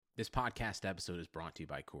This podcast episode is brought to you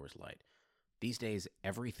by Coors Light. These days,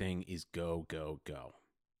 everything is go, go, go.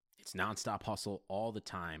 It's nonstop hustle all the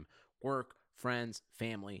time. Work, friends,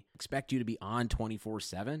 family expect you to be on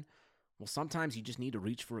 24/7. Well, sometimes you just need to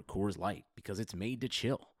reach for a Coors Light because it's made to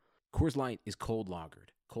chill. Coors Light is cold lagered,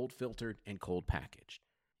 cold filtered, and cold packaged.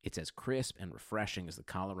 It's as crisp and refreshing as the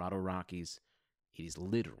Colorado Rockies. It is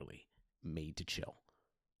literally made to chill.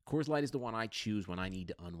 Coors Light is the one I choose when I need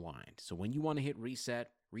to unwind. So when you want to hit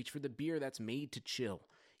reset, reach for the beer that's made to chill.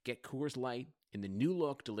 Get Coors Light in the new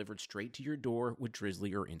look delivered straight to your door with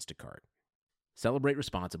Drizzly or Instacart. Celebrate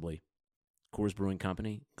responsibly. Coors Brewing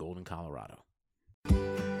Company, Golden, Colorado.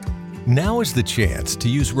 Now is the chance to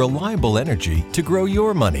use reliable energy to grow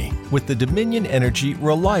your money with the Dominion Energy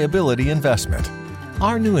Reliability Investment.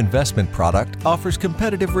 Our new investment product offers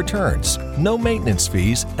competitive returns, no maintenance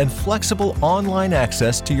fees, and flexible online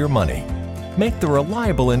access to your money. Make the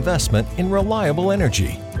reliable investment in reliable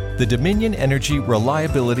energy. The Dominion Energy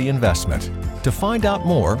Reliability Investment. To find out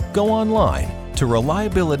more, go online to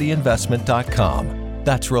reliabilityinvestment.com.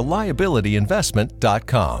 That's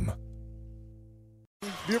reliabilityinvestment.com.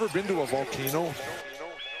 Have you ever been to a volcano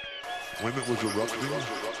when it was erupting?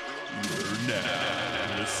 You're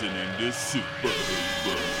now listening to Super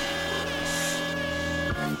Hoopers.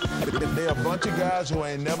 They're a bunch of guys who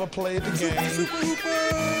ain't never played the game.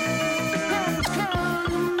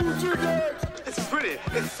 It's pretty.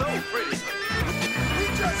 It's so pretty. We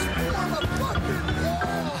just won a fucking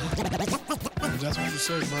war. That's what you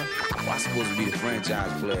say, bro. I'm supposed to be the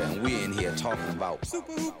franchise player, and we're in here talking about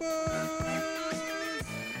Super Hoopers.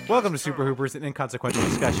 Welcome to Super Hoopers, an inconsequential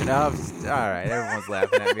discussion of... All right, everyone's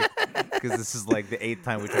laughing at me because this is like the 8th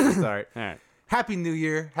time we tried to start. All right. Happy New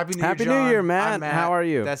Year. Happy New Year, Happy John. New Year, Matt. I'm Matt. How are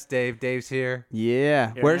you? That's Dave. Dave's here.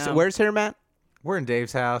 Yeah. Here Where's now. Where's here, Matt? We're in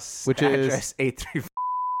Dave's house. Which address is 834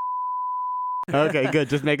 Okay, good.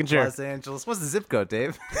 Just making sure. Los Angeles. What's the zip code,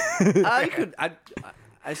 Dave? I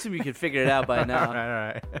assume you could figure it out by now. All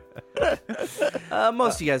right.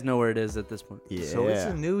 Most of you guys know where it is at this point. Yeah. So it's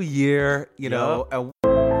a new year, you know.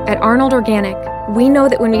 At Arnold Organic, we know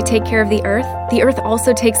that when we take care of the earth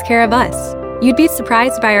also takes care of us. You'd be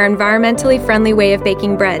surprised by our environmentally friendly way of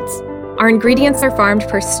baking breads. Our ingredients are farmed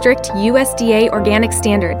per strict USDA organic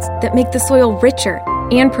standards that make the soil richer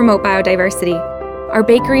and promote biodiversity. Our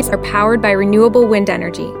bakeries are powered by renewable wind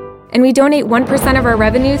energy, and we donate 1% of our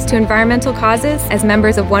revenues to environmental causes as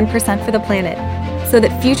members of 1% for the Planet, so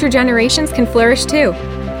that future generations can flourish too.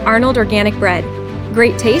 Arnold Organic Bread.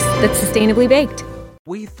 Great taste that's sustainably baked.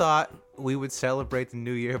 We thought we would celebrate the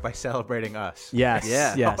new year by celebrating us. Yes.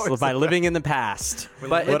 Yeah. Yes. By living in the past. But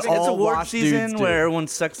What it's all award washed dudes season do. where everyone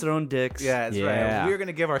sucks their own dicks. Yeah, that's Yeah. right. We're going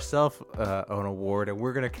to give ourselves an award, and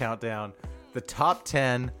we're going to count down the top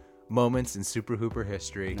 10 moments in Super Hooper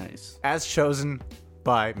history. Nice. As chosen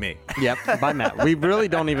by me. Yep. By Matt. We really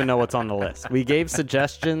don't even know what's on the list. We gave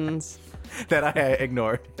suggestions that I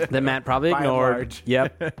ignored. that Matt probably By and ignored. large.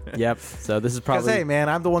 Yep. So this is Because probably. hey, man,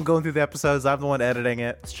 I'm the one going through the episodes. I'm the one editing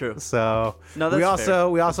it. It's true. So No, we that's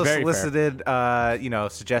also That's very solicited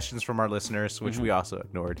suggestions from our listeners, which we also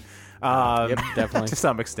ignored. Yep, definitely. to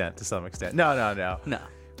some extent. No. No.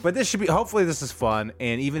 But this should be. Hopefully, this is fun.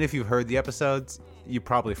 And even if you've heard the episodes, you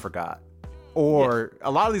probably forgot. Or a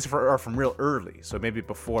lot of these are from real early, so maybe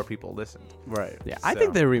before people listened. Right. Yeah, I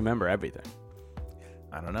think they remember everything.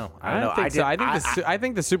 I don't know. I don't think so. I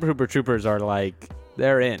think the Super Hooper Troopers are like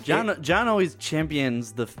they're in. John always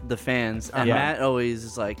champions the fans, and Yeah. Matt always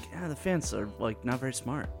is like, the fans are like not very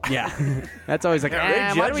smart. Yeah, that's always like.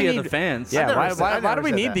 Very why do we judgy of need the fans. Yeah, I why never do we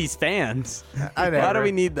said need that. these fans? I Why do never.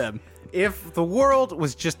 we need them? If the world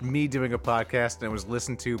was just me doing a podcast and it was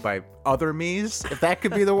listened to by other me's, if that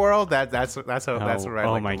could be the world, that's what I'd Oh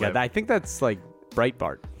like my to god, live. I think that's like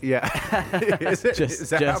Breitbart. Yeah. Is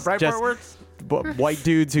that how Breitbart works? White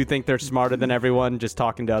dudes who think they're smarter than everyone, just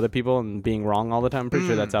talking to other people and being wrong all the time. I'm pretty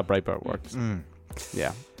sure that's how Breitbart works.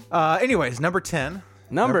 Yeah. Anyways, number 10.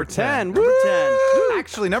 Number 10. Number 10.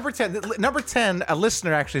 Actually, number 10, a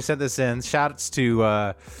listener actually sent this in. Shoutouts to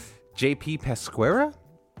JP Pasquera.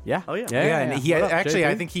 Yeah. Oh, yeah. And he What up, actually, JP?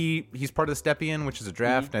 I think he's part of the Stepien, which is a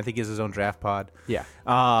draft, and I think he has his own draft pod. Yeah.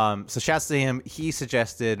 So shouts to him. He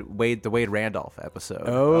suggested the Wade Randolph episode.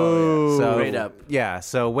 Oh. So Straight up. Yeah.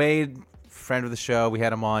 So Wade, friend of the show, we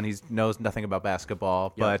had him on. He knows nothing about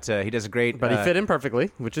basketball, but he does a great. But he fit in perfectly,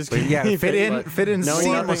 which is good. Yeah, fit in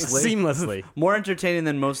seamlessly. More entertaining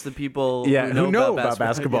than most of the people who know about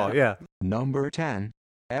basketball. Yeah. Number 10,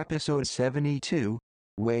 episode 72,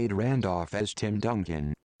 Wade Randolph as Tim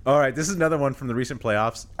Duncan. All right, this is another one from the recent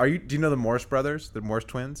playoffs. Do you know the Morris brothers, the Morris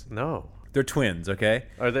twins? No. They're twins, okay?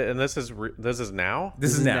 Are they? And this is now.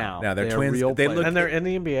 This is now. Now they're twins. real They players. look. And they're in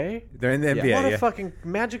the NBA. They're in the NBA. What yeah. a fucking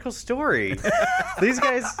magical story! These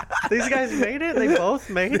guys made it. They both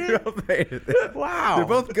made They it. both made it. Wow, They're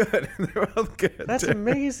both good. They're both good. That's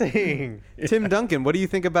amazing. Tim Duncan, what do you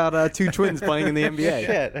think about two twins playing in the NBA?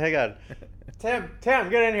 Shit, hang on. Tim,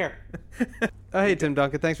 get in here. Oh, hey, Tim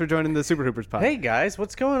Duncan. Thanks for joining the Super Hoopers pod. Hey guys,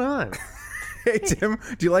 what's going on? Hey Tim,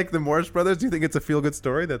 do you like the Morris brothers? Do you think it's a feel-good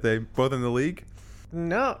story that they both in the league?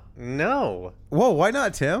 No. Whoa, why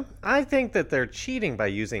not, Tim? I think that they're cheating by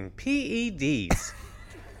using PEDs.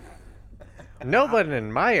 Nobody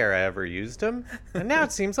in my era ever used them, and now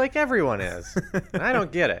it seems like everyone is. I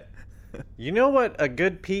don't get it. You know what a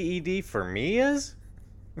good PED for me is?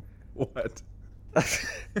 What?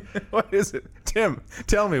 What is it? Tim,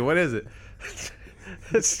 tell me, what is it?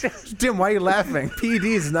 It's just, Tim, why are you laughing? PED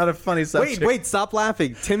is not a funny subject. Wait, stop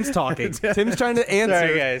laughing. Tim's talking. Tim's trying to answer.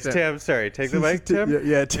 sorry, guys. Tim, sorry. Take the mic, Tim.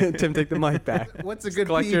 Yeah, Tim, take the mic back. What's a good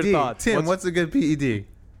Collect PED? your thoughts. Tim, what's a good PED?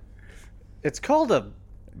 It's called a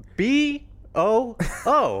BOO,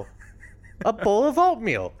 a bowl of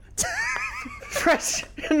oatmeal. Fresh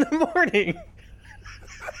in the morning.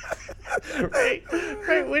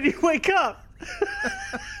 right when you wake up.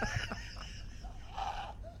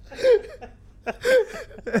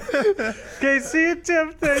 Okay, see you,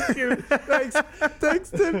 Tim. Thank you. Thanks,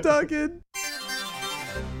 Tim Duncan.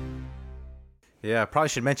 Yeah, I probably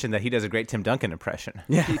should mention that he does a great Tim Duncan impression.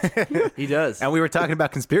 Yeah, He does. And we were talking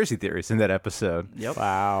about conspiracy theories in that episode. Yep.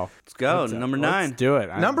 wow. Let's go. Number 9. Let's do it.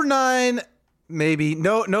 Number 9, maybe.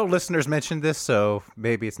 No listeners mentioned this, so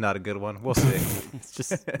maybe it's not a good one. We'll see. It's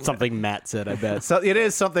just something Matt said, I bet. So it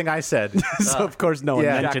is something I said. So, of course, no one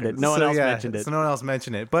mentioned it. No one else mentioned it. So no one else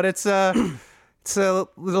mentioned it. But it's a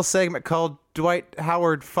little segment called Dwight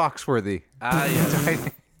Howard Foxworthy. Yeah.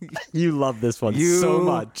 You love this one so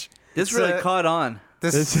much. This really caught on.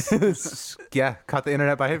 This caught the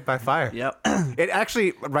internet by fire. Yep. It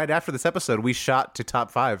actually, right after this episode, we shot to top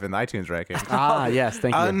 5 in the iTunes ranking. Yes,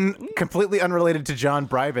 thank you. Completely unrelated to John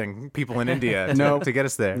bribing people in India to get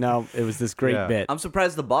us there. No, it was this great bit. I'm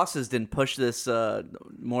surprised the bosses didn't push this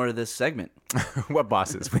more of this segment. What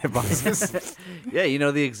bosses? We have bosses. Yeah, you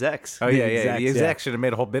know, the execs. Oh, yeah. The execs should have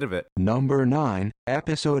made a whole bit of it. Number 9,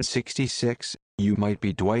 episode 66. You might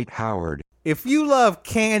be Dwight Howard. If you love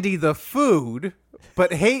Candy the food,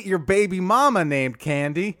 but hate your baby mama named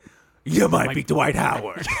Candy, you might be Dwight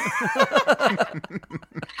Howard.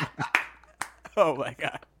 Oh, my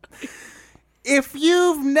God. If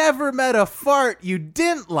you've never met a fart you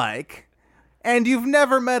didn't like, and you've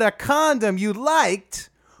never met a condom you liked,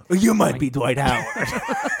 you might be Dwight Howard.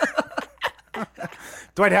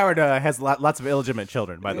 Dwight Howard has lots of illegitimate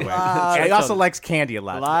children, by the way. And he also likes candy a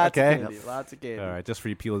lot. Lots okay? of candy. Lots of candy. All right, just for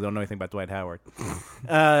you people who don't know anything about Dwight Howard.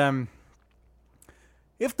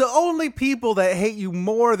 If the only people that hate you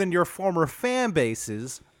more than your former fan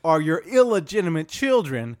bases are your illegitimate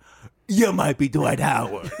children, you might be Dwight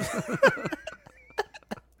Howard.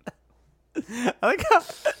 I like how,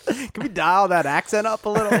 can we dial that accent up a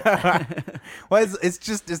little? Well,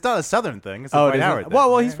 it's not a Southern thing. It's a Oh, Dwight it Howard isn't? thing.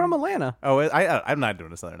 Well, he's from Atlanta. Oh, I'm not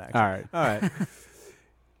doing a Southern accent. All right.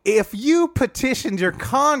 If you petitioned your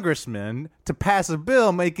congressman to pass a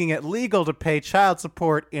bill making it legal to pay child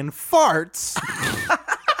support in farts,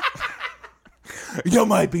 you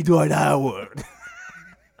might be Dwight Howard.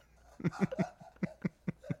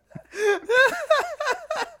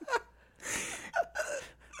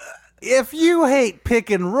 If you hate pick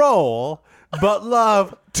and roll but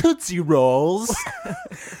love Tootsie Rolls,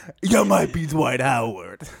 you might be Dwight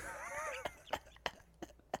Howard.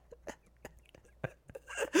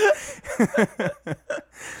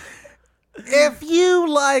 If you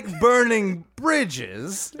like burning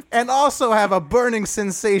bridges and also have a burning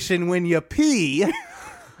sensation when you pee,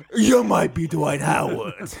 you might be Dwight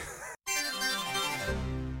Howard.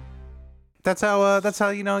 That's how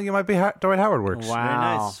you know you might be Dwight Howard works. Wow. Very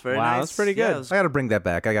nice. Very nice. That's pretty good. Yeah, it was, I got to bring that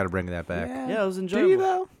back. yeah, it was enjoyable. Do you,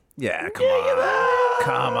 though? Yeah, come on.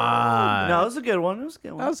 Come on. No, it was a good one. It was a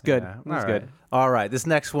good one. That was good. Yeah, That was all good. right. All right, this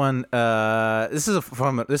next one, this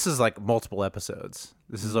is like multiple episodes.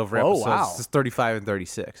 This is over episodes. wow. This is 35 and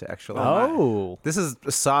 36, actually. Oh. This is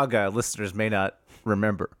a saga listeners may not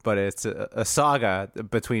remember, but it's a saga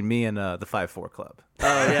between me and the 5-4 Club.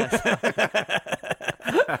 Oh, yes.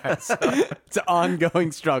 It's an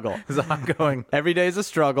ongoing struggle. It's ongoing. Every day is a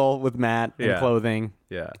struggle with Matt and Yeah. clothing.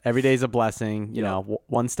 Yeah. Every day is a blessing, you know,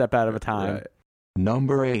 one step out of a time. Right.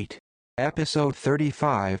 Number 8, episode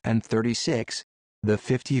 35 and 36. The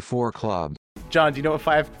 54 Club. John, do you know what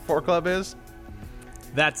 5-4 Club is?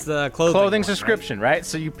 That's the clothing one, subscription, right?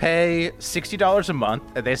 So you pay $60 a month,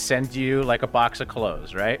 and they send you like a box of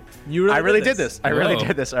clothes, right? You I really did did this. I really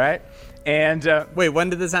did this. All right. And wait, when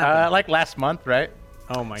did this happen? like last month, right?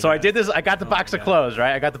 Oh my! So God. I did this. I got the box of clothes,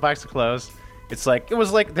 right? I got the box of clothes. It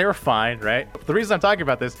was like they were fine, right? The reason I'm talking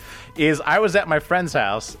about this is I was at my friend's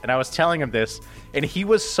house and I was telling him this, and he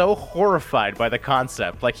was so horrified by the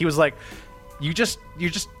concept. Like he was like, they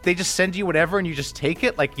just send you whatever and you just take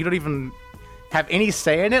it. Like you don't even have any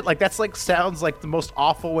say in it. Like that's like sounds like the most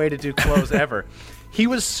awful way to do clothes ever. He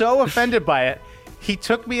was so offended by it. He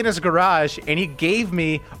took me in his garage and he gave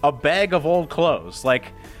me a bag of old clothes.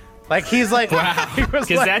 Like he's like, wow, because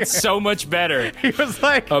that's so much better. He was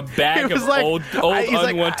like a bag of old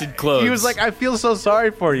unwanted clothes. He was like, I feel so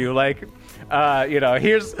sorry for you. Like,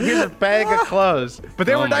 here's a bag of clothes, but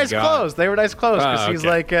they were nice clothes. They were nice clothes because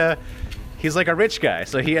he's like a rich guy,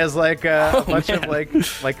 so he has like a bunch of like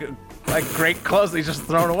great clothes that he's just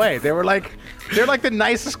thrown away. They're like the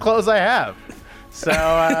nicest clothes I have. So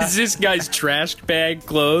is this guy's trash bag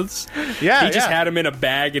clothes? Yeah, he just had them in a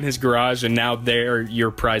bag in his garage, and now they're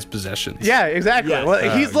your prized possessions. Yeah, exactly. Yes.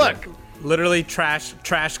 Well, he's literally trash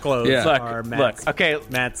clothes. Yeah. Are Matt's,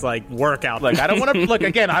 Matt's like workout. Look, I don't want to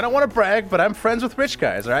again. I don't want to brag, but I'm friends with rich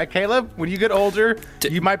guys. All right, Caleb. When you get older,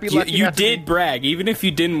 you might be lucky. You did brag, even if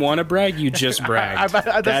you didn't want to brag. You just bragged.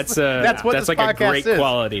 That's like a great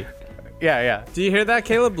quality. Yeah. Do you hear that,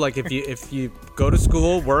 Caleb? Like if you go to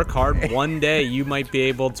school, work hard, one day you might be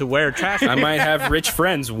able to wear trash. I might have rich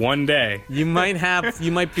friends one day. You might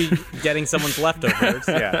be getting someone's leftovers.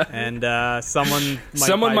 Yeah. And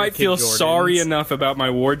someone might feel sorry enough about my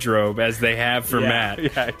wardrobe as they have for Matt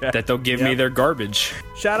that they'll give me their garbage.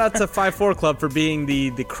 Shout out to 5-4 Club for being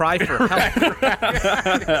the cry for help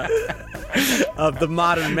of the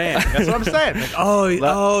modern man. That's what I'm saying.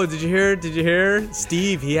 Like, did you hear?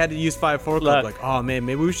 Steve, he had to use 5-4 Club. Look. Like, oh man,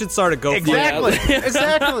 maybe we should start a GoFundMe.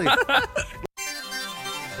 Exactly.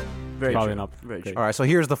 Very Probably true. not. Very true. All right, so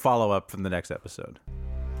here's the follow-up from the next episode.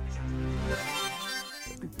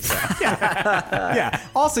 Yeah.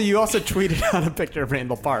 Also, you tweeted out a picture of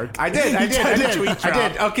Randall Park. I did.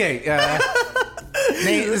 Okay.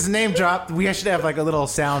 This is name drop. We should have like a little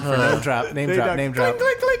sound for name drop. Name drop.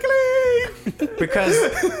 Click, click, click. Because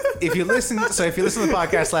if you listen to the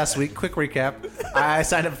podcast last week, quick recap. I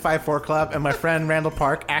signed up for 5-4 Club, and my friend Randall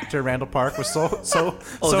Park, actor Randall Park, was so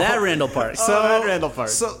Randall Park.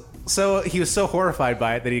 So he was so horrified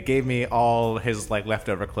by it that he gave me all his like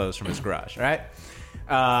leftover clothes from his garage. Right.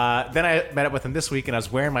 Then I met up with him this week, and I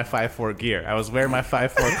was wearing my 5-4 gear. I was wearing my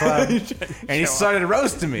 5-4 Club, and he started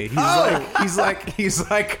roasting me. He's like,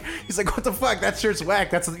 what the fuck? That shirt's whack.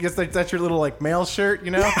 That's your little like mail shirt,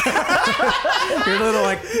 you know? Your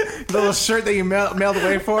little shirt that you mailed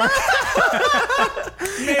away for. And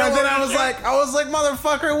then I was like,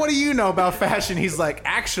 motherfucker, what do you know about fashion? He's like,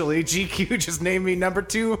 actually, GQ just named me number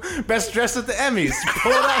 2 best dressed at the Emmys.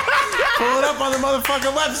 Pull it up on the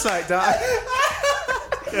motherfucking website, dog.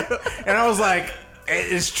 And I was like,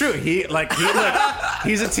 it's true. He's a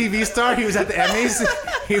TV star. He was at the Emmys.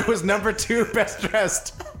 He was number 2 best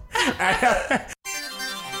dressed.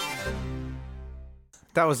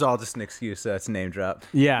 That was all just an excuse. That's a name drop.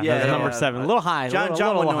 Yeah, that's number 7. A little high. John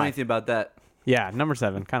wouldn't know anything about that. Yeah, number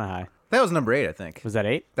 7, kind of high. That was number 8, I think. Was that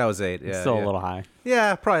 8? That was 8. Yeah, Still a little high.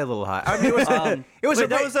 Yeah, probably a little high. I mean,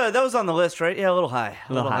 that was on the list, right? Yeah, a little high.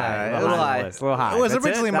 A little high. It was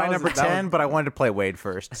originally my number 10, but I wanted to play Wade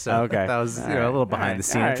first. So okay. That was a little behind the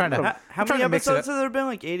scene. I'm trying to How many episodes have there been?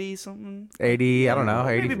 Like 80 something? 80, I don't know.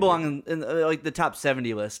 80. Maybe belong in like the top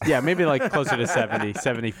 70 list. Yeah, maybe like closer to 70,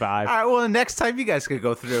 75. All right, well, next time you guys could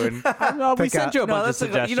go through and we sent you a bunch of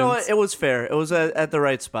suggestions. You know what? It was fair. It was at the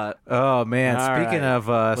right spot. Oh, man. Speaking of...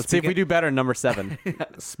 Let's see if we do better in number 7.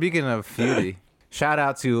 Speaking of Feudy, shout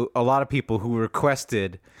out to a lot of people who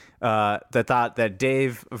requested that thought that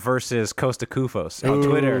Dave versus Costa Kufos on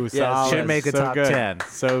Twitter should make the top 10.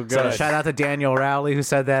 So good. So shout out to Daniel Rowley who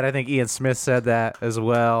said that. I think Ian Smith said that as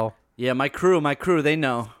well. Yeah, my crew, they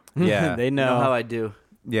know. Yeah, they know how I do.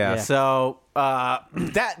 Yeah. So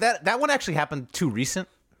that one actually happened too recent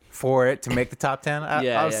for it to make the top 10.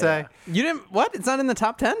 I would say. You didn't. What? It's not in the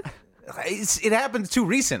top 10. It happened too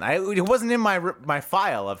recent. It wasn't in my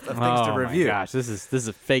file of things to review. Oh my gosh, this is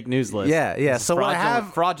a fake news list. Yeah. So what I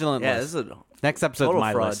have fraudulent list. This is Next episode of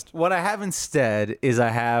my fraud. list. What I have instead is I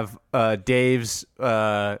have Dave's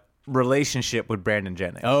relationship with Brandon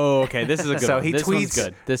Jennings. Oh, okay. This is a good so one. he This tweets. one's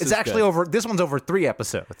good. This one's over 3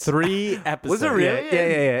 episodes. 3 episodes. Was it really?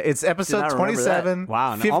 Yeah. It's episode 27.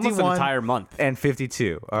 Wow, 51, almost an entire month. and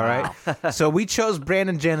 52. All right. So we chose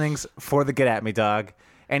Brandon Jennings for the Get At Me Dog.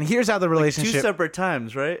 And here's how the relationship. 2 separate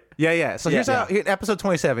times, right? Yeah. So here's how episode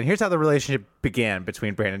 27. Here's how the relationship began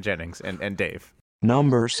between Brandon Jennings and Dave.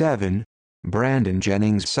 Number 7, Brandon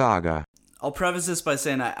Jennings saga. I'll preface this by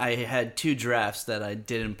saying I had 2 drafts that I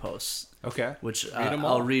didn't post. Okay. Which them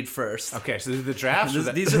I'll all. read first. Okay, so these are the drafts?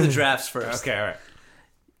 These are the drafts first. Okay, all right.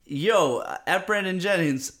 Yo, at Brandon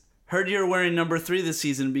Jennings, heard you're wearing number 3 this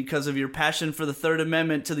season because of your passion for the Third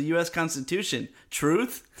Amendment to the U.S. Constitution.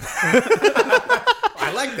 Truth?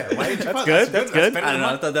 I like that. Why did you That's good. That's good. I don't know.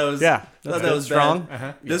 I thought that was Yeah, thought that was strong.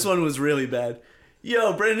 bad. This one was really bad.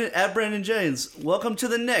 Yo, Brandon Jennings, welcome to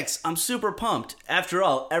the Knicks. I'm super pumped. After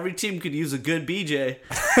all, every team could use a good BJ.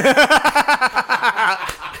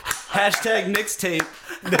 Hashtag Knicks tape.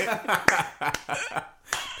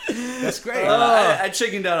 That's great. I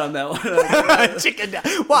chickened out on that one. Chickened out.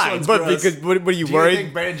 Why? But because what are you Do worried? you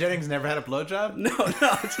think Brandon Jennings never had a blowjob? No.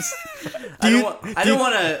 Just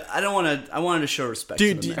I wanted to show respect.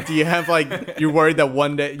 Do to the man. you have like you're worried that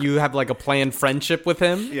one day you have like a planned friendship with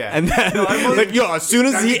him? Yeah. And then like as soon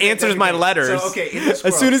as he answers my letters, So, okay, in this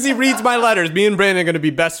as soon as he reads my letters, me and Brandon are gonna be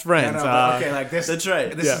best friends. Okay, like this. That's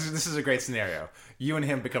right. This is a great scenario. You and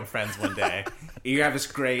him become friends one day. You have this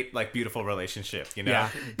great, like, beautiful relationship. You know, Yeah.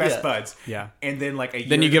 best buds. Yeah. And then like a year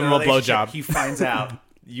Then you into give the him a relationship, blowjob. He finds out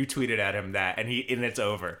you tweeted at him that, and it's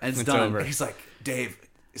over. And it's done. And he's like, Dave,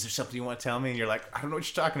 is there something you want to tell me? And you're like, I don't know what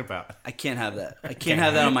you're talking about. I can't have that. I can't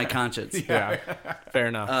have that on my conscience. Yeah, fair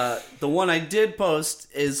enough. The one I did post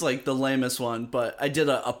is like the lamest one, but I did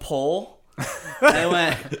a poll. I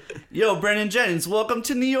went, yo, Brandon Jennings, welcome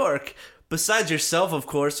to New York. Besides yourself, of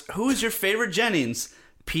course, who is your favorite Jennings?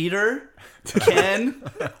 Peter? Ken?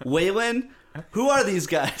 Waylon? Who are these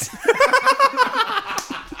guys?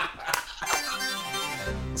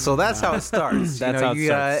 So that's how it starts. That's how it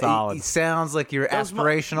starts. Solid. It sounds like you're That was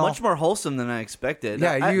aspirational. much more wholesome than I expected.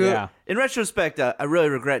 Yeah, In retrospect, I really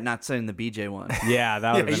regret not saying the BJ one. Yeah,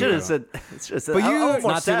 that would I have should been have said. But I'm more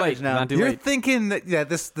not too savage late. now. Not too You're late. thinking that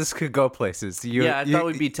this could go places. I thought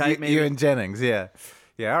we'd be tight, maybe. You and Jennings, yeah.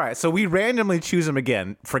 Yeah, all right. So we randomly choose him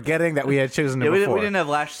again, forgetting that we had chosen him we before. didn't have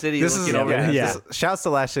Lash City This is looking over this. yeah. Shouts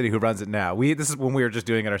to Lash City who runs it now. This is when we were just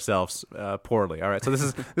doing it ourselves poorly. All right. So this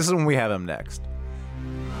is when we have him next.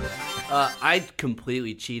 I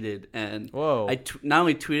completely cheated, and Whoa. I not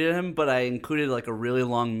only tweeted him, but I included like a really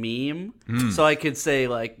long meme, so I could say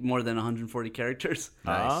like more than 140 characters.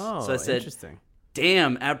 Oh, So I said, interesting.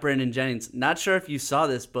 Damn, at Brandon Jennings. Not sure if you saw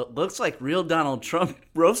this, but looks like real Donald Trump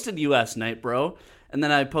roasted you last night, bro. And then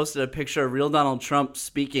I posted a picture of real Donald Trump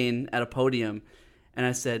speaking at a podium, and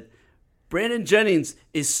I said, Brandon Jennings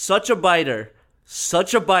is such a biter.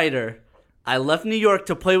 I left New York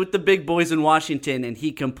to play with the big boys in Washington, and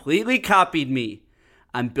he completely copied me.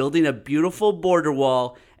 I'm building a beautiful border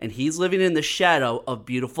wall, and he's living in the shadow of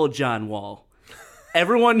beautiful John Wall.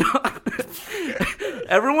 Everyone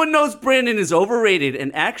knows Brandon is overrated,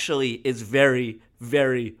 and actually is very,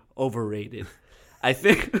 very overrated. I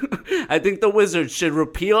think the Wizards should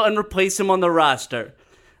repeal and replace him on the roster.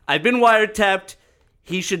 I've been wiretapped.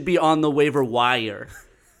 He should be on the waiver wire.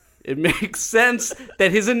 It makes sense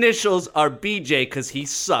that his initials are BJ because he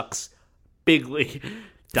sucks bigly.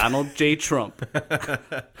 Donald J. Trump.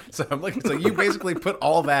 So I'm looking. So you basically put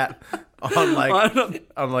all that on like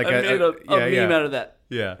I made a meme out of that.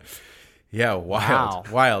 Yeah. Yeah,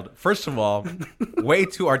 wild. First of all, way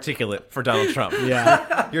too articulate for Donald Trump.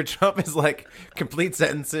 Yeah. Your Trump is like complete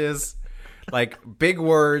sentences, like big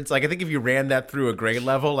words. Like I think if you ran that through a grade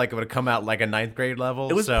level, like it would have come out like a 9th grade level.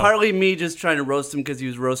 It was partly me just trying to roast him because he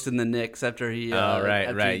was roasting the Knicks after he.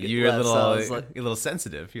 Right. You're a little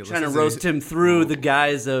sensitive. You're trying to roast him through the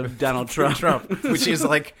guise of Donald Trump. Which is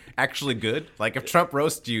like actually good. Like if Trump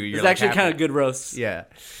roasts you, you're it's like actually kind of good roasts. Yeah.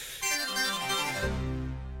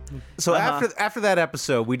 So after that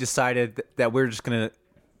episode, we decided that we're just gonna.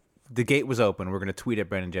 The gate was open. We're gonna tweet at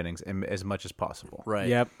Brandon Jennings as much as possible. Right.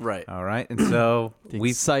 Yep. Right. All right. And so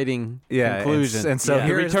Exciting conclusion. And so the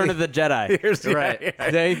here's Return of the Jedi. Here's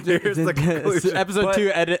Here's the conclusion. Episode But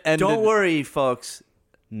 2 ended. Don't worry, folks.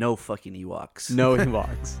 No fucking Ewoks. No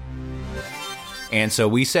Ewoks. And so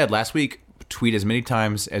we said last week, tweet as many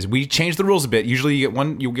times as we changed the rules a bit. Usually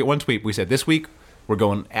you'll get one tweet. We said this week we're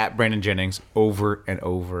going at Brandon Jennings over and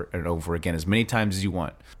over and over again, as many times as you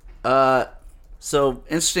want. So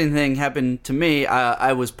interesting thing happened to me.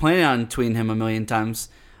 I was planning on tweeting him a million times.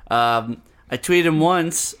 I tweeted him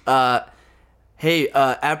once. Hey,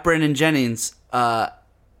 at Brandon Jennings.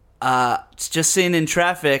 Just sitting in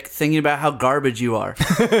traffic, thinking about how garbage you are.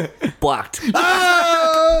 Blocked.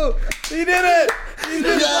 Oh, he did it! He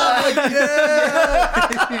did it!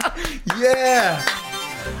 Yeah!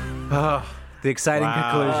 The exciting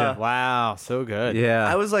conclusion. Wow, so good. Yeah.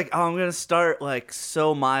 I was like, oh, I'm gonna start like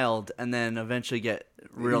so mild, and then eventually get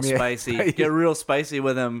real spicy. Get real spicy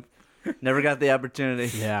with him. Never got the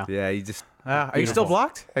opportunity. Yeah. Yeah, you just. Are you still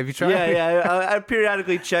blocked? Have you tried? Yeah. I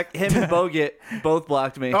periodically check. Him and Bogut both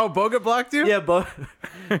blocked me. Oh, Bogut blocked you? Yeah,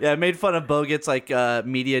 yeah. I made fun of Bogut's like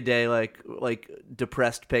media day, like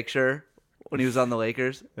depressed picture when he was on the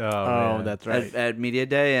Lakers. Oh, that's right. At media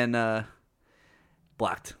day, and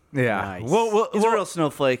blocked. Yeah. Nice. He's a real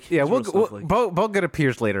snowflake. Yeah, snowflake. Bogut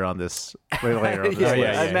appears later on this. Later on this list.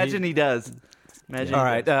 I imagine he does. Imagine. All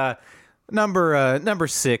right. Number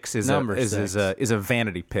 6 is six. a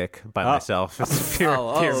vanity pick by myself. It's pure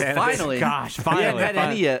vanity. Finally! Gosh, We finally. haven't had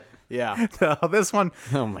any yet. Yeah. No, this one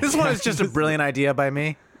is just a brilliant idea by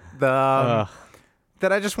me. That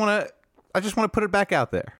I just want to put it back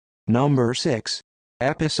out there. Number 6.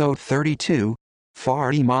 Episode 32.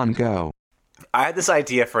 Farty Mongo. I had this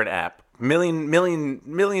idea for an app. Million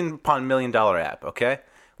upon $1 million app, okay?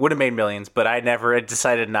 Would have made millions, but I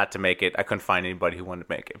decided not to make it. I couldn't find anybody who wanted to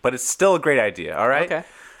make it. But it's still a great idea, all right? Okay.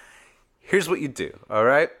 Here's what you do, all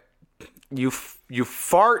right? You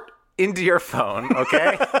fart into your phone,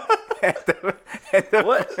 okay?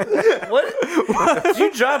 What? Did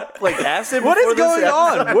you drop like acid? What before is going this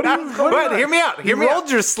on? episode? What are you? But hear me out. You rolled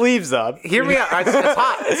your sleeves up. Hear me out. It's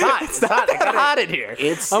hot. It's hot. It's hot. It's hot in here.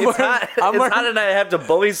 It's It's hot. It's hot, and I have to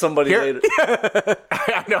bully somebody later.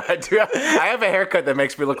 I know. I do. I have a haircut that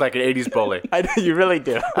makes me look like an '80s bully. I know, you really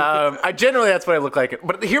do. I generally that's what I look like.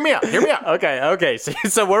 But hear me out. Hear me out. Okay.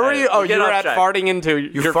 So where were you? Oh, get you were off at track. farting into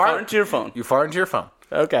your fart phone. Into your phone. You fart into your phone.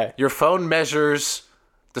 Okay. Your phone measures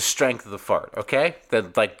the strength of the fart, okay? The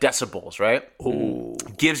like decibels, right? Ooh.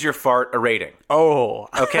 Gives your fart a rating. Oh.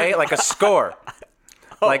 Okay? Like a score.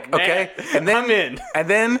 Okay? And then I'm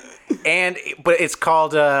in. But it's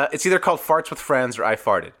called it's either called Farts with Friends or I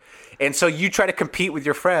Farted. And so you try to compete with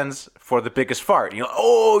your friends for the biggest fart.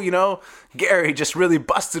 Gary just really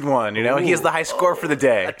busted one. He has the high score for the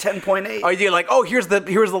day. A 10.8. Oh, you're like, here's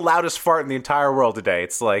the loudest fart in the entire world today.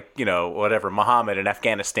 It's like, whatever, Muhammad in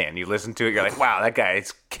Afghanistan. You listen to it, you're like, wow, that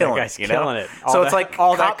guy's killing That guy's it. killing it. So it's like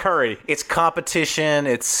all that curry. It's competition.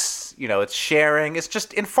 It's it's sharing. It's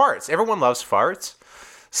just in farts. Everyone loves farts.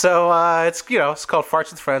 So it's called Farts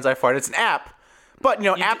with Friends. I Fart. It's an app. But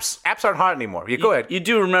apps aren't hot anymore. Go ahead. You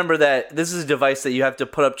do remember that this is a device that you have to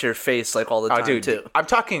put up to your face like all the time too.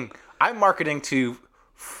 I'm marketing to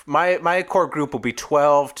my core group will be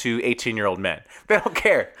 12 to 18-year-old men. They don't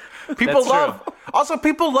care. People love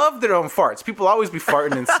their own farts. People always be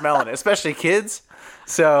farting and smelling it, especially kids.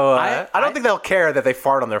 So I don't think they'll care that they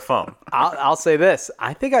fart on their phone. I'll say this.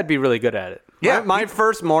 I think I'd be really good at it. Yeah, my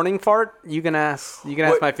first morning fart. You can ask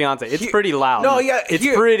my fiance. It's pretty loud. No, yeah, it's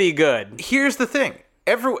pretty good. Here's the thing.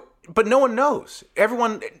 But no one knows.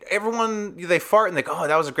 Everyone, they fart and they go, "Oh,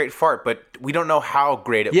 that was a great fart," but we don't know how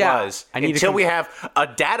great it was until we have a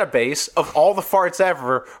database of all the farts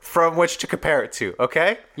ever from which to compare it to.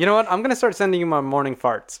 Okay? You know what? I'm gonna start sending you my morning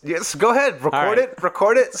farts. Yes, go ahead. Record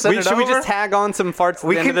it. Send it Should over. we just tag on some farts at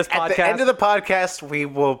the end of this podcast? At the end of the podcast,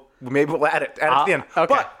 we'll add it at the end.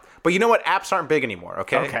 Okay. But you know what? Apps aren't big anymore.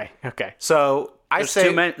 Okay. Okay. So There's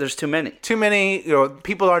too many. Too many.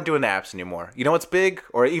 People aren't doing apps anymore. You know what's big?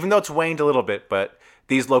 Or even though it's waned a little bit, but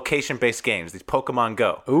these location-based games, these Pokemon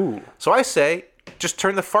Go. Ooh. So I say, just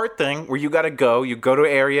turn the fart thing where you got to go. You go to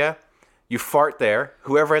an area, you fart there.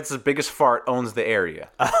 Whoever has the biggest fart owns the area.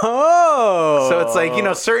 Oh. So it's like,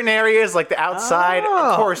 certain areas like the outside.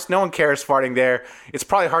 Of course, no one cares farting there. It's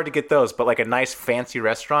probably hard to get those, but like a nice fancy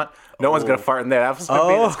restaurant, no one's gonna fart in there. That's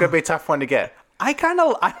gonna be a tough one to get.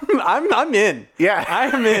 I'm in. Yeah,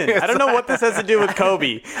 I'm in. I don't know what this has to do with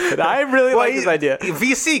Kobe, but I really like this idea.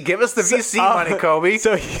 VC, give us the VC money, Kobe,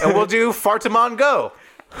 and we'll do Fartamon Go.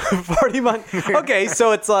 Okay,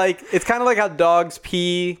 so it's kind of like how dogs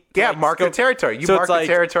pee. Yeah, market territory. You market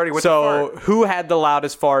territory with the fart. So who had the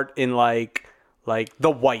loudest fart in like the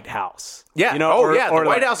White House? Yeah. The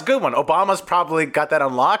White House, good one. Obama's probably got that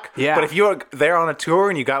on lock. Yeah. But if you're there on a tour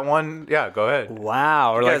and you got one, yeah, go ahead.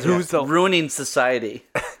 Wow. Or who's ruining society?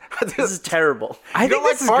 This is terrible. I think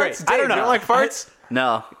this is great. Dave, I don't know. You don't like farts?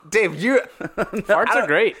 No, Dave, farts are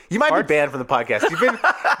great. You might be banned from the podcast.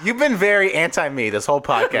 You've been very anti me this whole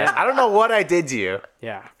podcast. Yeah. I don't know what I did to you.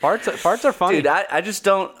 Yeah, farts are funny. Dude, I just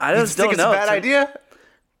don't. I just think don't it's know. a bad idea.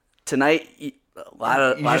 Tonight, a lot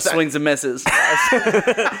of swings and misses.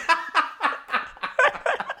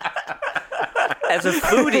 As a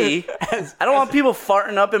foodie, I don't want people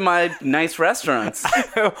farting up in my nice restaurants.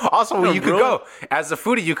 Also, you could go as a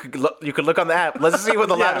foodie. You could look on the app. Let's see what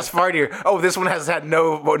the loudest fart here. Oh, this one has had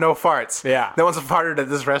no farts. Yeah, no one's farted at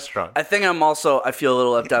this restaurant. I think I feel a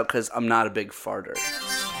little left out because I'm not a big farter.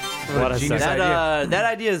 What a genius idea. That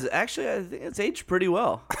idea is actually, I think it's aged pretty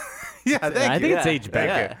well. Yeah, thank you. I think it's aged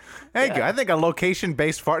better. Thank you. I think a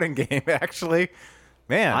location-based farting game, actually.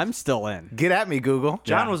 Man, I'm still in. Get at me, Google.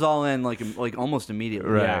 John was all in like almost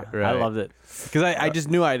immediately. Right. I loved it because I just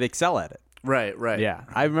knew I'd excel at it. Right. Yeah,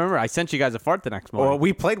 I remember I sent you guys a fart the next morning. Well,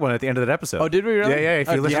 we played one at the end of that episode. Oh, did we really? Yeah. If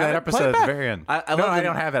you listen to that episode at the very end. I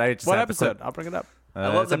don't have it. I just what have the episode? clip. I'll bring it up. I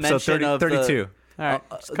love the mention of 32. All right,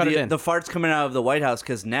 just cut it in. The farts coming out of the White House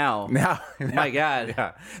because now, my God.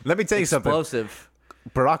 Yeah. Let me tell you something. Explosive.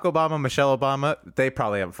 Barack Obama, Michelle Obama, they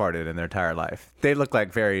probably haven't farted in their entire life. They look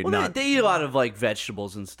like very not. They eat a lot of like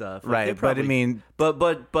vegetables and stuff. Like, Right, but I mean,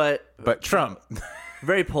 but Trump,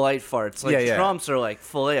 very polite farts. Like Yeah. Trump's are like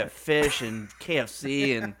fillet of fish and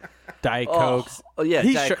KFC and Diet Cokes. Oh yeah,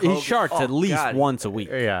 he Diet he Coke. sharts Oh, at least God. once a week.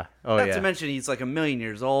 Yeah. Oh Not yeah. to mention he's like 1,000,000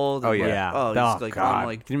 years old. Oh, and, yeah. Like, he's like God. on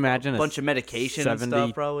like Can you imagine a bunch of medication and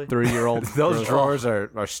stuff probably. 73-year-old. Those drawers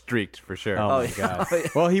are streaked for sure. Oh, my God.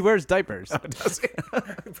 Well, he wears diapers. Does he?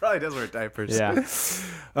 He probably does wear diapers. Yeah.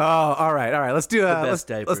 Oh, all right. Let's do best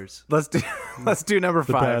diapers. Let's do number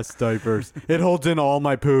 5. best diapers. It holds in all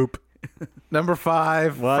my poop. Number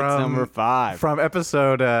 5. What's from, number 5? From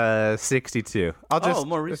episode 62. I'll just.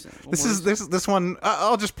 more recent. This one.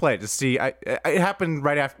 I'll just play it to see. It happened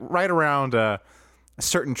right around a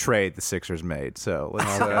certain trade the Sixers made. So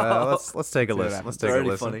let's take a listen. Let's take a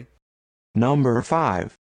listen. Funny. Number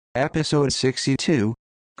 5. Episode 62.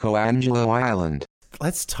 Colangelo Island.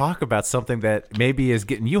 Let's talk about something that maybe is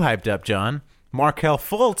getting you hyped up, John. Markelle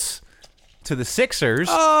Fultz to the Sixers.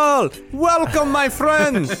 Oh, welcome, my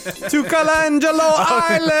friend, to Colangelo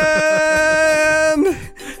Island.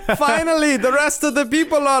 Finally, the rest of the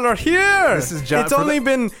people are here. This is John. It's only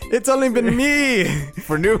been me.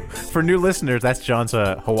 For new listeners, that's John's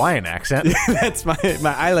Hawaiian accent. That's my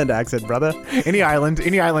island accent, brother. Any island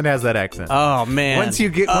has that accent. Oh man! Once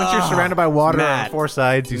you're surrounded by water Matt, on 4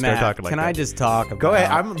 sides, you start talking like that. Can I just talk? About Go ahead.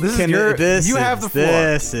 You have the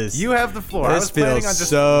floor. You have the floor. I was planning on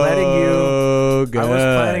just letting you. Good. I was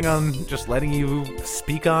planning on just letting you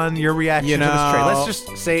speak on your reaction to this trade. Let's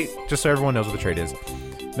just say, just so everyone knows what the trade is.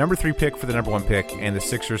 Number 3 pick for the number 1 pick, and the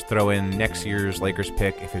Sixers throw in next year's Lakers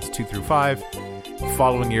pick if it's 2 through 5.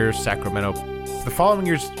 Following year's Sacramento. The following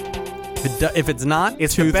year's. If it's not,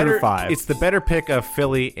 it's 2 through through 5. It's the better pick of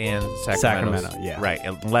Philly and Sacramento. Yeah. Right.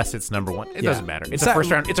 Unless it's number 1. It doesn't matter. It's a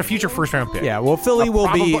first round. It's a future first round pick. Yeah. Well, Philly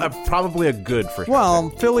will be probably a good first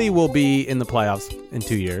round pick. Well, Philly will be in the playoffs in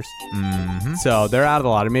 2 years. Mm-hmm. So they're out of the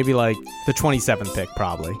lottery. Maybe like the 27th pick,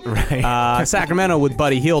 probably. Right. Sacramento with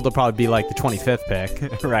Buddy Hield will probably be like the 25th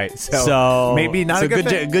pick. Right. So maybe not a good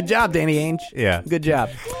pick. Good job, Danny Ainge. Yeah. Good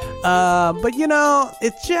job. But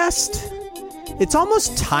it's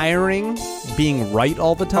almost tiring being right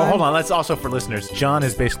all the time. Oh, hold on. Let's also, for listeners, John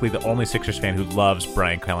is basically the only Sixers fan who loves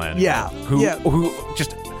Brian Colangelo. Yeah. Who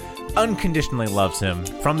just unconditionally loves him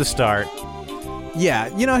from the start. Yeah.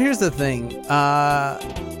 Here's the thing.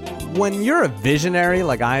 When you're a visionary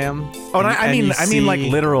like I am. Oh, I mean like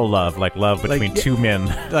literal love, like love between two men.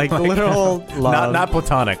 Like literal love. Not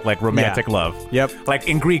platonic, like romantic love. Yep. Like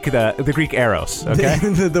in Greek, the Greek eros, okay?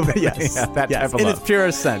 Yes. Yeah, that type of in love. its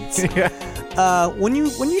purest sense. When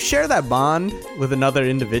you share that bond with another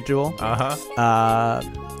individual,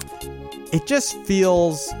 it just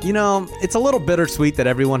feels, it's a little bittersweet that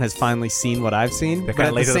everyone has finally seen what I've seen. They're But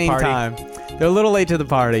at the same time, they're a little late to the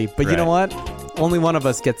party. But you know what? Only one of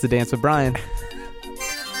us gets to dance with Brian.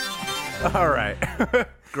 All right.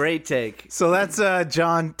 Great take. So that's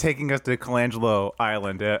John taking us to Colangelo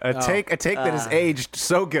Island. A take that is aged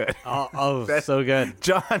so good. So good.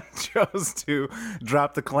 John chose to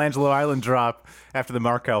drop the Colangelo Island drop after the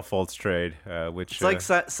Markelle Fultz trade, which it's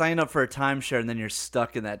like sign up for a timeshare and then you're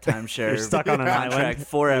stuck in that timeshare. You're stuck on an contract island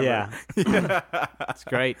forever. Yeah. It's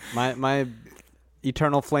great. My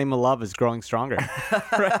eternal flame of love is growing stronger.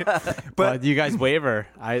 But you guys waver.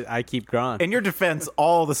 I keep growing. In your defense,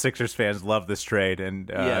 all the Sixers fans love this trade, and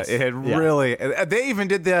Yes. it had really. They even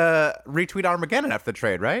did the retweet Armageddon after the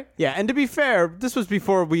trade, right? Yeah, and to be fair, this was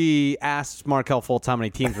before we asked Markelle Fultz how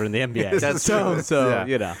many teams were in the NBA. That's so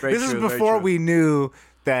yeah. Very This is true, very before true. we knew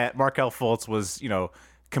that Markelle Fultz was,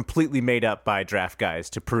 completely made up by draft guys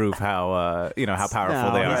to prove how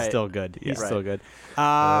powerful they are. He's still good. He's still good.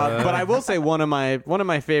 But I will say one of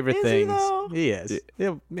my favorite things. He is.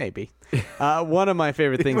 Yeah, maybe. One of my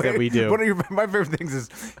favorite things that we do. My favorite things is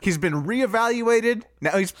he's been reevaluated.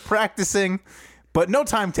 Now he's practicing. but no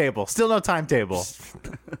timetable. Still no timetable.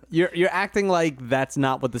 You're acting like that's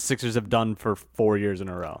not what the Sixers have done for 4 years in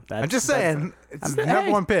a row. I'm just saying, it's the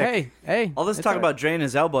number one pick. Hey. All this talk about draining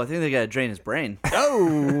his elbow, I think they got to drain his brain.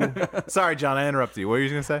 Oh, sorry, John, I interrupted you. What were you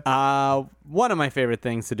going to say? One of my favorite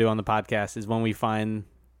things to do on the podcast is when we find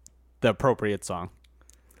the appropriate song.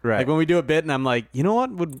 Right. Like when we do a bit and I'm like, you know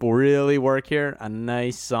what would really work here? A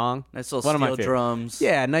nice song. Nice little One of my steel favorite. drums.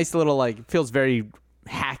 Yeah, nice little, like, feels very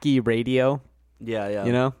hacky radio. Yeah.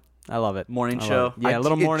 You know? I love it. Morning I love show. it. Yeah, a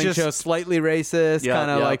little morning show, slightly racist, Yeah,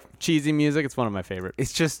 kind of yeah. like cheesy music. It's one of my favorites.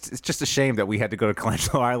 It's just a shame that we had to go to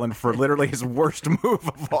Colangelo Island for literally his worst move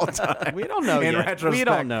of all time. We don't know In yet. retrospect. We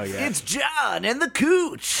don't know yet. It's John and the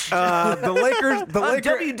Cooch. The Lakers.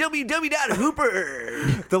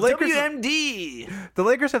 www.hooper. The Lakers. WMD. The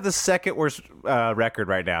Lakers have the second worst record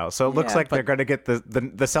right now, so it looks like they're going to get the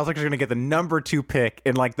Celtics are going to get the number 2 pick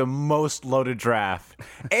in like the most loaded draft,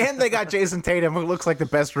 and they got Jason Tatum, who looks like the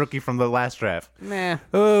best rookie from the last draft. Nah.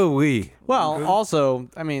 Oh, we. Well, also,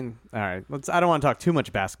 I mean, all right. I don't want to talk too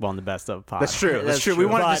much basketball in the best of pod. That's true. That's true. We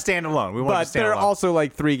wanted to stand alone. But they're also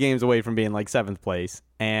like 3 games away from being like 7th place,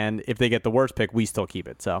 and if they get the worst pick, we still keep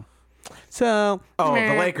it. So,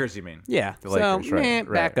 the Lakers, you mean? Yeah. The Lakers,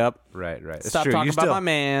 right. Back up. Right. That's Stop true. talking You about still- my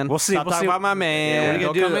man. We'll see. Stop talking about my man. What are you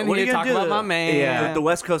Don't gonna come do? in What are here you gonna talking do? about my man. Yeah. The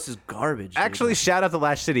West Coast is garbage. Dude. Actually, shout out to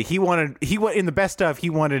Lash City. He wanted in the best of. He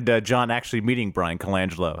wanted John actually meeting Brian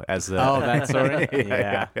Colangelo as the. Oh, that story.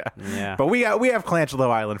 Yeah. But we have Colangelo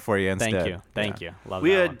Island for you instead. Thank you. Love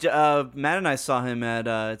We that had Matt and I saw him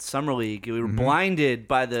at Summer League. We were blinded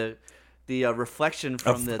by the reflection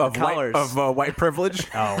from the colors of white privilege.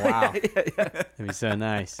 Oh wow, that'd be so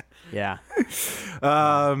nice. Yeah.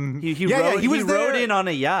 He rode in on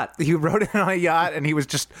a yacht. He rode in on a yacht, and he was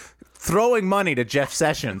just throwing money to Jeff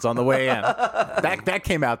Sessions on the way in. that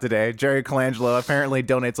came out today. Jerry Colangelo apparently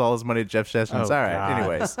donates all his money to Jeff Sessions. Oh, all right. God.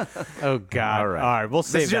 Anyways. Oh God. All right. We'll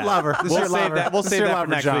save This is your that. lover. This is your lover. We'll This is save your that lover,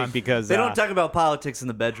 for next John. week because They don't talk about politics in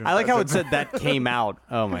the bedroom. I like how it said that came out.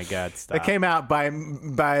 Oh my God. Stop. That came out by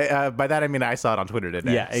that I mean I saw it on Twitter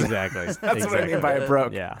today. Yeah. Exactly. That's what I mean by it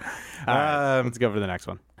broke. Yeah. All right. Let's go for the next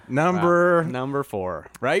one. Number 4,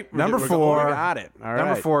 right? Number 4. We got it. All right.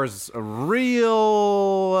 Number 4 is a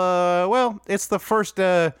real. Well, it's the first.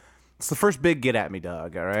 It's the first big get at me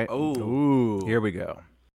dog. All right. Ooh. Here we go.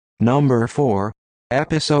 Number 4,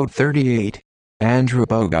 episode 38, Andrew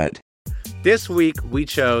Bogut. This week we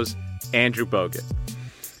chose Andrew Bogut.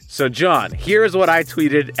 So John, here's what I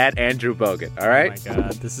tweeted at Andrew Bogut. All right. Oh my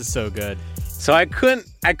God, this is so good. So I couldn't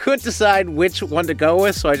decide which one to go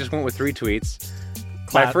with, so I just went with 3 tweets.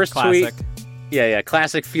 My first classic. tweet,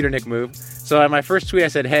 classic Feeder Nick move. So on my first tweet, I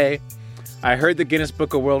said, "Hey, I heard the Guinness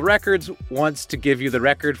Book of World Records wants to give you the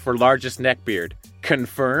record for largest neckbeard.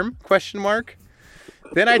 Confirm? ?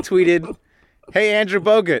 Then I tweeted, "Hey Andrew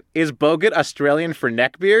Bogut, is Bogut Australian for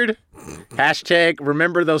neckbeard? #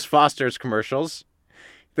 remember those Foster's commercials."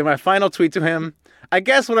 Then my final tweet to him, "I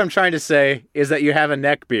guess what I'm trying to say is that you have a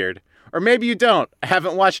neckbeard, or maybe you don't. I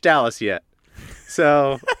haven't watched Dallas yet."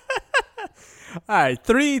 So. All right,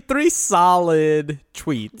 three solid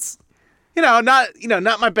tweets.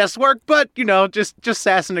 Not my best work, but just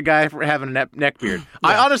sassing a guy for having a neck beard. Yeah.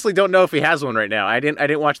 I honestly don't know if he has one right now. I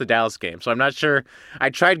didn't watch the Dallas game, so I'm not sure. I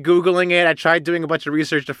tried Googling it. I tried doing a bunch of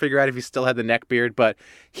research to figure out if he still had the neck beard, but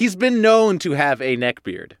he's been known to have a neck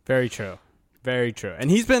beard. Very true. Very true. And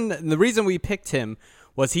the reason we picked him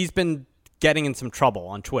was he's been getting in some trouble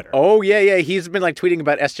on Twitter. Oh, yeah. He's been tweeting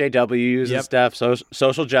about SJWs and stuff. So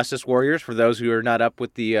social justice warriors, for those who are not up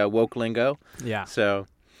with the woke lingo. Yeah. So.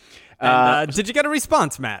 And, did you get a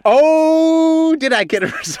response, Matt? Oh, did I get a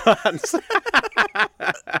response?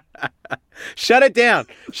 Shut it down.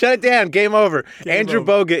 Game over. Andrew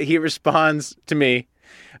Bogut, he responds to me,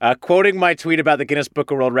 quoting my tweet about the Guinness Book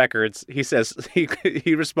of World Records. He says,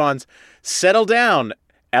 he responds, "Settle down,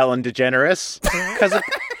 Ellen DeGeneres." Because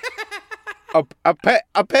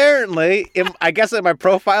apparently, I guess in my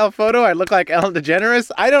profile photo, I look like Ellen DeGeneres.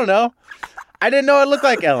 I don't know. I didn't know I looked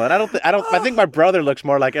like Ellen. I think my brother looks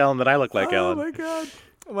more like Ellen than I look like Ellen. Oh my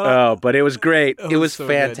God. But it was great. It was so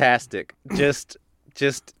fantastic. Just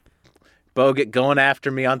Bogut going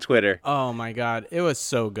after me on Twitter. Oh my God. It was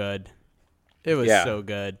so good. It was so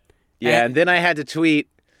good. Yeah, and then I had to tweet.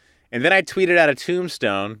 And then I tweeted out a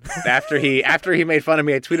tombstone after he made fun of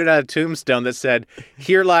me. I tweeted out a tombstone that said,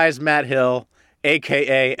 "Here lies Matt Hill,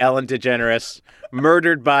 a.k.a. Ellen DeGeneres,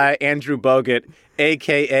 murdered by Andrew Bogut,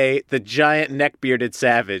 a.k.a. the giant neck-bearded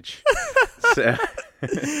savage." So,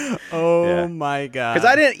 my God. Because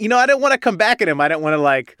I didn't want to come back at him. I didn't want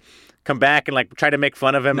to come back and try to make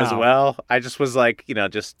fun of him as well. I just was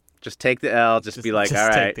just take the L. Just be like, all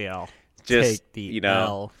right. Take the L. Just, Take the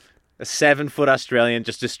L. a 7-foot Australian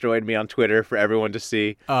just destroyed me on Twitter for everyone to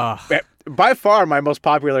see. By far my most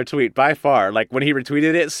popular tweet, by far. Like when he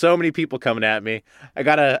retweeted it, so many people coming at me. I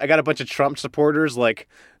got a bunch of Trump supporters like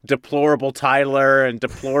deplorable Tyler and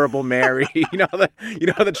deplorable Mary. you know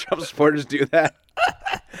how the Trump supporters do that.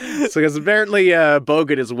 So because apparently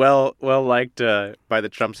Bogut is well liked by the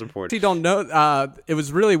Trump supporters. You don't know. It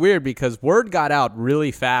was really weird because word got out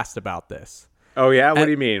really fast about this. Oh yeah, what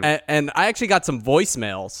do you mean? And I actually got some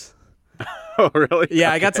voicemails. Oh really?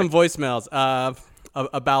 Yeah, I got some voicemails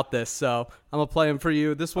about this. So I'm gonna play them for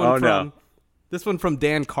you. This one this one from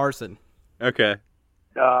Dan Carson. Okay.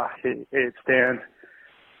 Hey, it's Dan.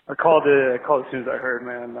 I called as soon as I heard,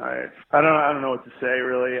 man. I don't know what to say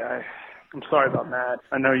really. I'm sorry about Matt.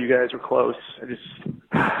 I know you guys were close.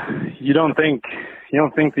 You don't think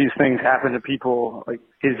these things happen to people like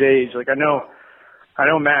his age. Like I know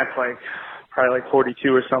Matt's like probably like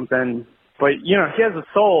 42 or something, but he has the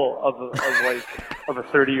soul of a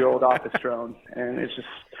 30-year-old office drone, and it's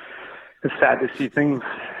sad to see things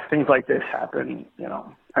like this happen.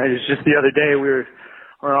 It's just the other day we were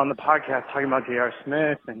on the podcast talking about J.R.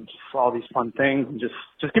 Smith and just all these fun things, and just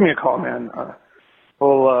give me a call, man.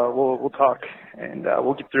 We'll talk and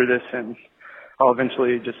we'll get through this, and I'll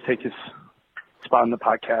eventually just take his spot in the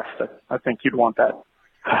podcast. I think you'd want that.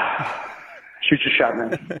 Shoot your shot,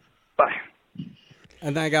 man. Bye.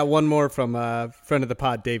 And then I got one more from friend of the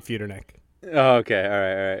pod, Dave Feudernick. Oh, okay. All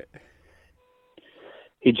right.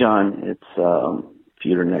 Hey, John. It's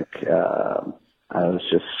Feudernick. I was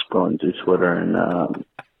just scrolling through Twitter, and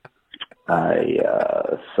I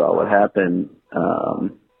saw what happened.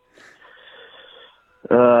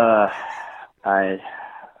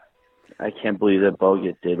 I can't believe that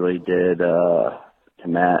Bogut did what he did to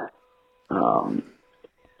Matt.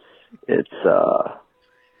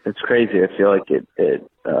 It's crazy. I feel like it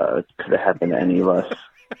could have happened to any of us.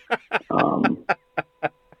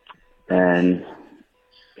 And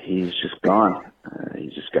he's just gone. He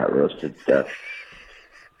just got roasted to death.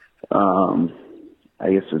 I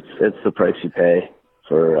guess it's the price you pay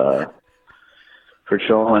for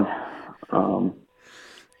trolling.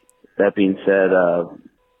 That being said,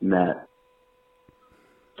 Matt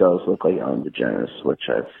does look like Ellen DeGeneres, which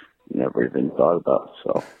I've never even thought about.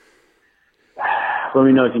 So let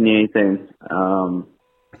me know if you need anything.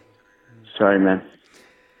 Sorry, man.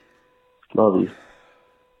 Love you.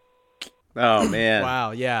 Oh man!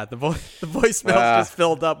 Wow, yeah, the voicemail just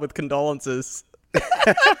filled up with condolences. It's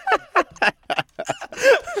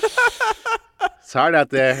hard out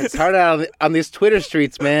there. It's hard out on these Twitter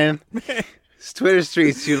streets, man. These Twitter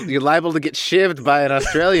streets, you're liable to get shivved by an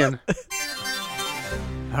Australian.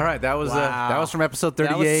 All right, that was from episode 38.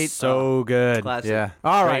 That was so good. Classic. Yeah.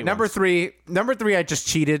 All right, Great number ones. 3. Number 3, I just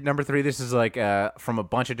cheated. Number 3, this is like from a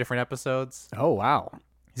bunch of different episodes. Oh wow.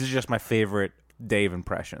 These are just my favorite Dave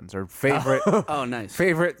impressions or favorite Oh, nice.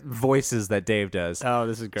 favorite voices that Dave does. Oh,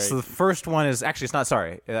 this is great. So the first one is actually it's not.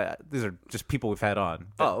 Sorry, these are just people we've had on.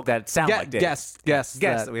 That sound like Dave. Guests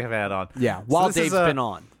That we have had on. Yeah, while this is Dave's been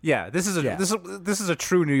on. Yeah, this is a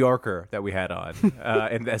true New Yorker that we had on.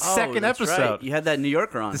 In the second that's episode, right. You had that New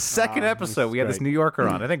Yorker on. the second episode, we had this New Yorker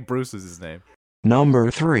on. I think Bruce is his name. Number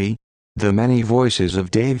 3. The Many Voices of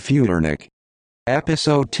Dave Feudernick.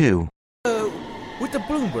 Episode 2. With the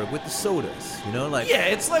Bloomberg, with the sodas, Yeah,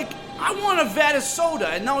 it's like, I want a vat of soda,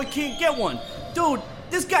 and now I can't get one. Dude,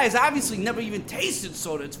 this guy's obviously never even tasted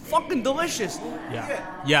soda. It's fucking delicious.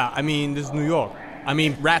 Yeah, I mean, this is New York. I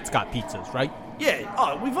mean, rats got pizzas, right?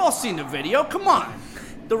 Yeah, we've all seen the video. Come on.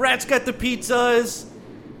 The rats got the pizzas.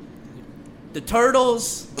 The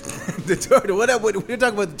turtles. The turtle. What you're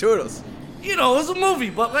talking about the turtles? It was a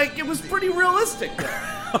movie, but, it was pretty realistic.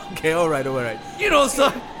 Okay, all right.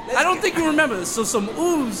 So I don't think you remember this. So some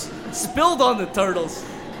ooze spilled on the turtles.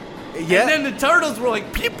 Yeah. And then the turtles were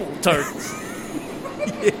like people turtles.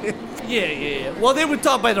 Yeah. Well, they were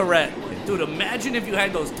taught by the rat. Dude, imagine if you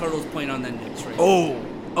had those turtles playing on that Knicks right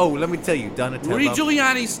Oh, let me tell you, Donatello. Rudy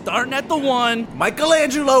Giuliani starting at the 1.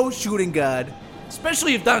 Michelangelo, shooting god.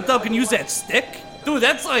 Especially if Donatello can use that stick. Dude,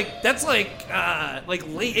 that's like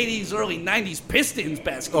late 80s, early 90s Pistons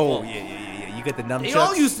basketball. Oh, yeah. You get the nunchucks. They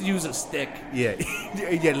all used to use a stick. Yeah.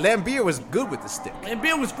 Lambeer was good with the stick.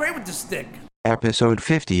 Lambeer was great with the stick. Episode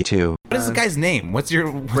 52. What is the guy's name? What's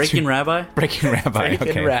your Breaking Rabbi? Breaking Rabbi. Breaking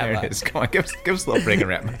Okay, Rabbi. there it is. Come on, give us a little Breaking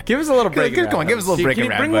Rabbi. Give us a little breaking. Come on, give us a little Breaking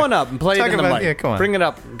Rabbi. Bring one up and play Talk it in the about- mic. yeah, come on. Bring it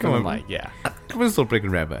up. Come on, Mike. Yeah. Give us a little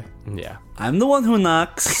Breaking Rabbi. Yeah. I'm the one who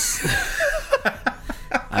knocks.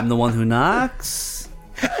 I'm the one who knocks.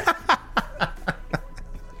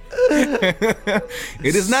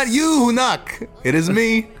 It is not you who knock. It is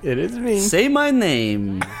me. It is me. Say my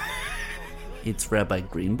name. It's Rabbi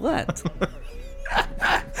Greenblatt.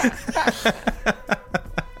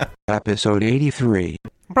 Episode 83.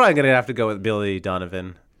 I'm probably gonna have to go with Billy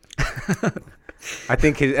Donovan. I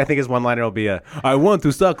think his one-liner will be I want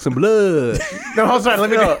to suck some blood. No, hold on. Let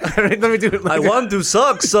me do it. I want to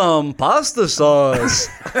suck some pasta sauce.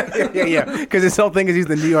 yeah. Because his whole thing is he's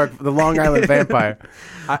the Long Island vampire.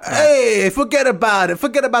 Hey, forget about it.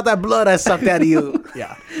 Forget about that blood I sucked out of you.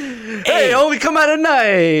 Yeah. Hey, only come out at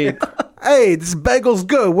night. Hey, this bagel's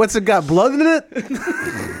good. What's it got? Blood in it?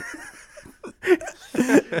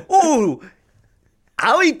 Ooh,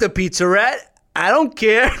 I'll eat the pizza rat. I don't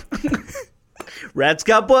care. Rat's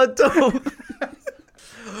got blood too. Ooh,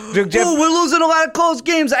 we're losing a lot of close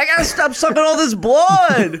games. I gotta stop sucking all this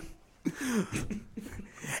blood.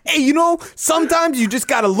 Hey, sometimes you just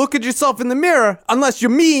gotta look at yourself in the mirror, unless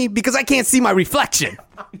you're me, because I can't see my reflection.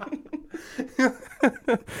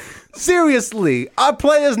 Seriously, our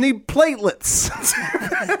players need platelets.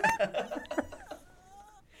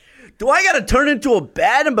 Do I gotta turn into a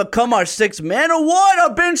bat and become our sixth man or what?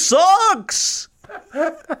 Our bench sucks.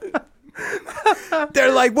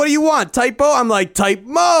 They're like, what do you want, typo? I'm like, type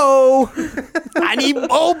Mo. I need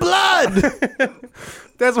Mo blood.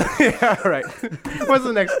 That's what. Yeah, all right. What's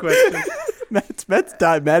the next question? Matt's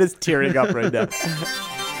dying. Matt is tearing up right now.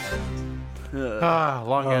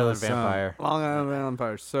 Long Island Vampire. Long Island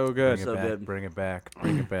Vampire, so good. Bring it back.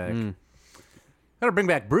 Gotta bring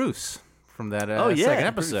back Bruce from that second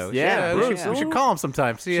episode. Yeah, we should call him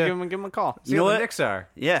sometime. Give him a call. See what the Knicks are.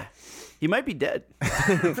 Yeah. He might be dead.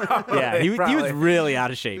 Yeah, he was really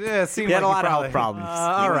out of shape. Yeah, he had a lot of health problems.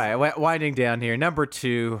 All right, winding down here. Number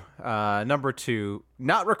two,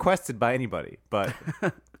 not requested by anybody, but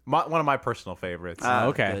one of my personal favorites.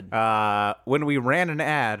 Okay. When we ran an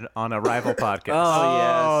ad on a rival podcast.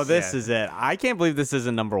 Oh, this is it. I can't believe this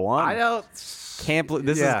isn't number one. I don't. Can't believe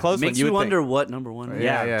this is a close Makes one. you wonder what number one is.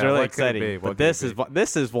 Yeah, it's really exciting. But this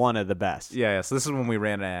is one of the best. Yeah. So this is when we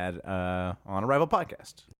ran an ad on a rival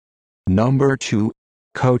podcast. Number 2,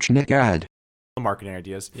 Coach Nick ad. Marketing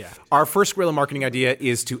ideas. Yeah. Our first guerrilla marketing idea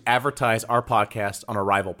is to advertise our podcast on a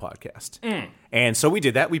rival podcast. And so we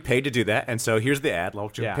did that. We paid to do that. And so here's the ad. I'll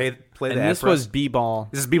play the ad. And this was B-Ball.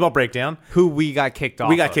 This is B-Ball Breakdown. Who we got kicked off.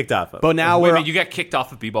 We got kicked off of. But now Wait a minute, you got kicked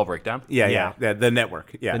off of B-Ball Breakdown? Yeah. The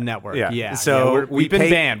network. Yeah. The network. Yeah. Yeah. So we've been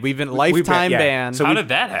banned. We've been lifetime banned. So how did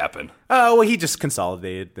that happen? Oh, well, he just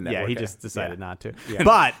consolidated the network. Yeah, he just decided not to. Yeah.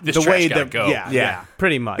 But this the trash way gotta that go. Yeah,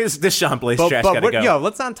 pretty much. This Sean Blaze trash but gotta go. Yo,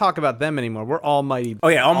 let's not talk about them anymore. We're almighty. Oh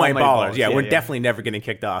yeah, almighty ballers. Yeah, we're definitely never getting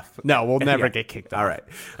kicked off. No, we'll never get kicked off. All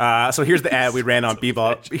right. So here's the ad we ran on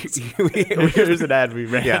B-Ball. Here's an ad we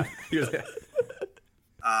ran. Yeah.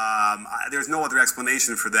 There's no other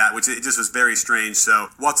explanation for that, which it just was very strange. So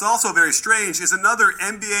what's also very strange is another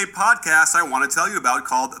NBA podcast I want to tell you about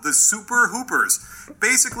called The Super Hoopers.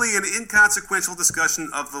 Basically an inconsequential discussion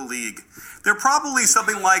of the league. They're probably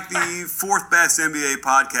something like the fourth best NBA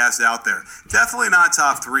podcast out there. Definitely not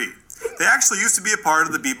top 3. They actually used to be a part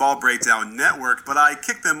of the B-Ball Breakdown Network, but I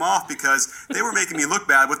kicked them off because they were making me look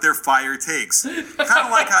bad with their fire takes. Kind of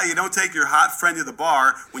like how you don't take your hot friend to the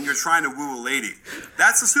bar when you're trying to woo a lady.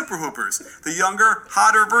 That's the Super Hoopers, the younger,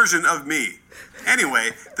 hotter version of me.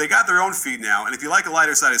 Anyway, they got their own feed now, and if you like a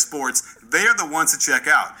lighter side of sports, they are the ones to check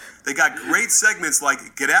out. They got great segments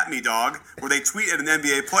like Get At Me Dog, where they tweet at an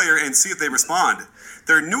NBA player and see if they respond.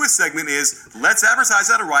 Their newest segment is Let's Advertise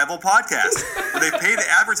at a Rival Podcast, where they pay to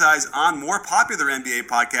advertise on more popular NBA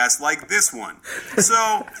podcasts like this one.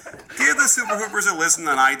 So, give the Super Hoopers a listen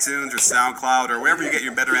on iTunes or SoundCloud or wherever you get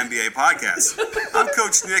your better NBA podcasts. I'm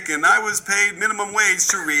Coach Nick, and I was paid minimum wage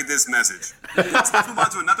to read this message. Let's move on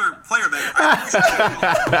to another player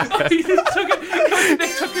that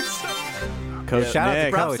Nick took it so... Coach, shout out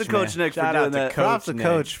to Props to Coach Nick for doing that. Props to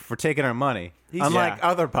Coach for taking our money. Unlike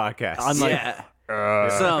other podcasts.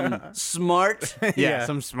 Some smart,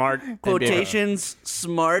 some smart quotations,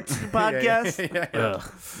 smart podcast.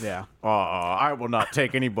 Yeah. I will not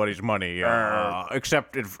take anybody's money,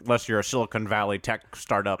 except unless you're a Silicon Valley tech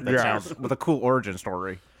startup that sounds with a cool origin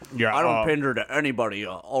story. Yeah, I don't pander to anybody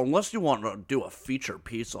unless you want to do a feature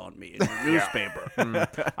piece on me in your newspaper.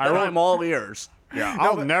 I'm all ears. Yeah,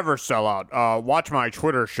 I'll never sell out. Watch my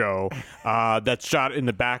Twitter show that's shot in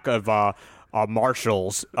the back of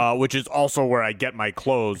Marshall's, which is also where I get my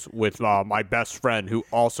clothes with my best friend who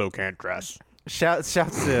also can't dress. Shouts to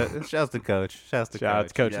Coach. Shouts to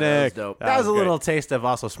Coach Nick. That was a little taste of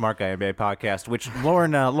also Smart Guy NBA podcast, which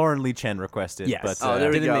Lauren Lee Chen requested. Yes. But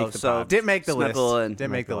there we didn't go. make the pod. Didn't make the list. Sniffle in.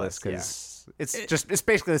 Didn't make the list because It's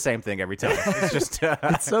basically the same thing every time. It's just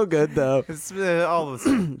It's so good though. It's all the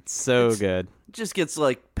same. So good. It just gets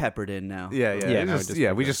like peppered in now. Yeah.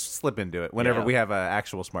 Yeah, We just slip into it whenever we have an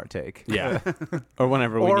actual smart take. Yeah. Or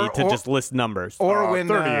whenever we need to just list numbers. Or when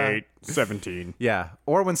 38, 17. Yeah,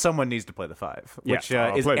 or when someone needs to play the 5, which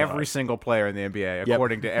Yeah. is Play the every 5. single player in the NBA,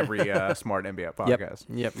 according to every smart NBA podcast.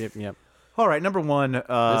 Yep. All right, number 1. This This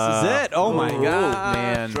is it. Oh my god,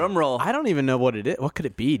 man! Drum roll. I don't even know what it is. What could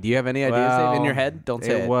it be? Do you have any ideas Dave, in your head? Don't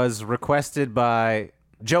say it. It was requested by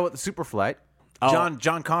Joe at the Superflight. Oh.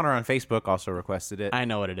 John Connor on Facebook also requested it. I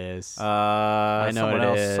know what it is. I know what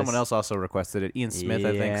it is. Someone else also requested it. Ian Smith,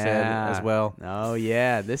 I think, said it as well. Oh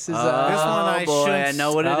yeah, this is this one I boy, shouldn't I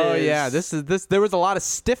know what it is. Oh yeah, this. There was a lot of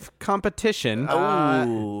stiff competition. It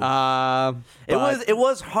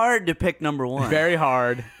was hard to pick number 1. Very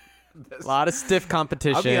hard. A lot of stiff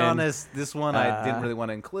competition. I'll be honest, this one I didn't really want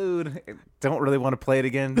to include. Don't really want to play it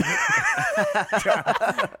again.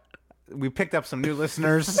 We picked up some new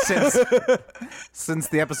listeners since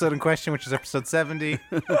the episode in question, which is episode 70.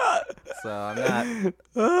 So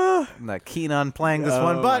I'm not keen on playing this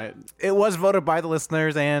one, but it was voted by the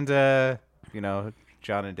listeners and John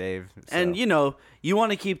and Dave. So. And you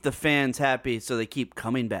want to keep the fans happy, so they keep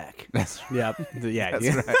coming back. That's yeah.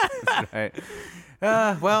 That's right.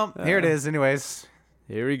 Well, here it is. Anyways,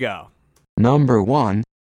 here we go. Number 1,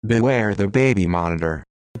 beware the baby monitor.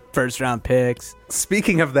 First round picks.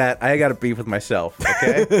 Speaking of that, I got to beef with myself.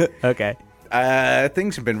 Okay. Okay.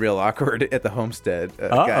 Things have been real awkward at the homestead,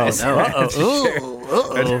 guys. To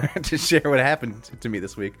share what happened to me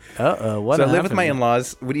this week. What so I live with my happened?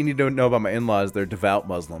 in-laws. What do you need to know about my in-laws? They're devout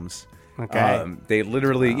Muslims. Okay. They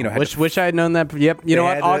literally, had wish I had known that. Yep. You know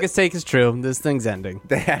what? had to- August take is true. This thing's ending.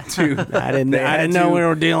 They had to. I didn't know we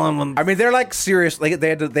were dealing with. I mean, they're like serious. Like they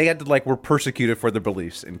had to like were persecuted for their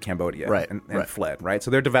beliefs in Cambodia, Right, And right. fled, right?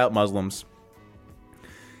 So they're devout Muslims.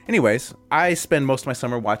 Anyways, I spend most of my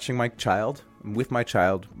summer watching my child, with my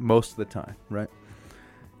child most of the time, right?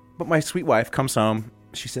 But my sweet wife comes home.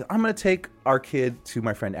 She said, "I'm going to take our kid to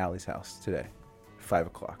my friend Allie's house today,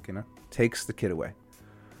 5:00." Takes the kid away.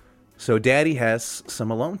 So Daddy has some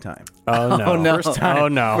alone time. Oh no! no. First time. Oh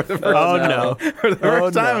no! For the first Oh time. no! For the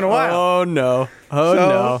first time in a while. Oh no! Oh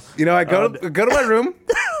So, no! I go to my room.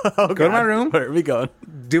 Go to my room. Where are we going?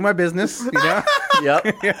 Do my business. Yep.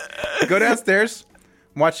 Go downstairs.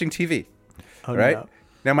 I'm watching TV. Oh, right no.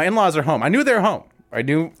 now, my in-laws are home. I knew they were home. I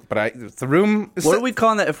knew, but the room. Is What are we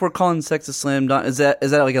calling that? If we're calling sex a slam dunk, is that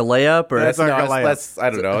like a layup or? That's not no, a layup. that's I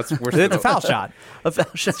don't know. It's worse. It's a foul shot. A foul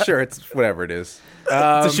shot. Sure, it's whatever it is.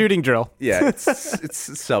 It's a shooting drill. Yeah,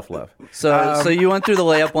 it's self-love. So you went through the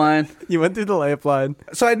layup line. You went through the layup line.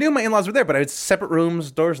 So I knew my in-laws were there, but I had separate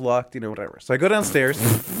rooms, doors locked, whatever. So I go downstairs,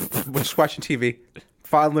 we're just watching TV.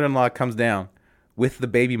 Father-in-law comes down with the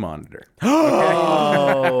baby monitor.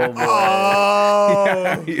 Oh,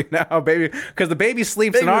 boy. Yeah, baby, because the baby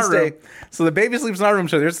sleeps in our room. So the baby sleeps in our room.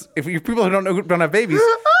 So if you people who don't have babies,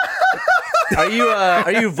 Are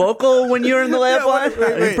you vocal when you're in the layup line?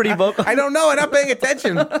 Are you pretty vocal? I don't know. I'm not paying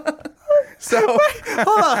attention. So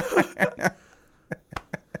Hold on.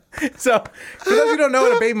 So for those who don't know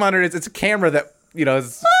what a baby monitor is, it's a camera that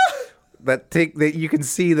is that you can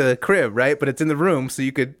see the crib, right? But it's in the room, so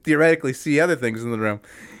you could theoretically see other things in the room.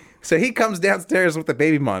 So he comes downstairs with the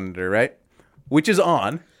baby monitor, right, which is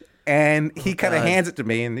on, and he kind of hands it to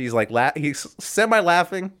me, and he's like, he's semi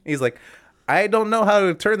laughing. He's like, "I don't know how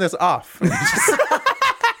to turn this off."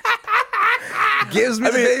 Gives me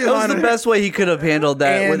the baby that was monitor. the best way he could have handled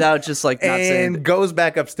that without just like not saying. And goes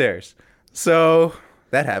back upstairs. So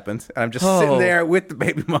that happened. I'm just sitting there with the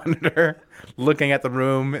baby monitor, looking at the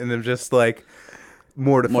room, and I'm just like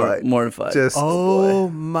mortified. Mortified. Just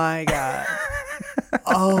my god.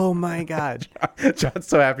 Oh my god. John's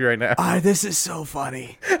so happy right now. This is so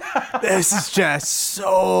funny. This is just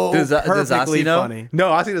so Does perfectly Ozzy know? funny. No,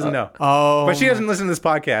 Ozzy doesn't know. Oh, but she doesn't listen to this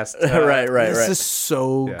podcast. Right. This is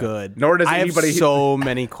so good. Nor does I anybody. have so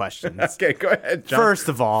many questions. Okay, go ahead, John. First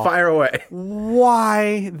of all, fire away.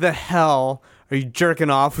 Why the hell are you jerking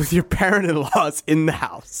off with your parent-in-laws in the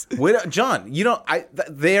house? John,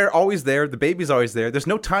 they're always there. The baby's always there. There's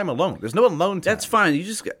no time alone. There's no alone time. That's fine. You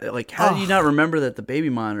just how do you not remember that the baby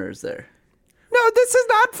monitor is there? No, this is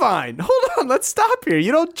not fine. Hold on, let's stop here.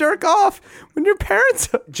 You don't jerk off when your parents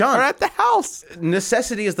are at the house.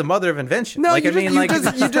 Necessity is the mother of invention. No, you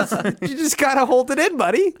just gotta hold it in,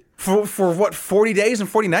 buddy. For what, 40 days and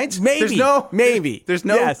 40 nights? Maybe. There's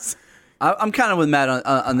no. Yes. I'm kind of with Matt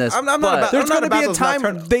on this. I'm not about. There's I'm going to not be about a time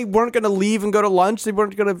those nocturnal- they weren't going to leave and go to lunch. They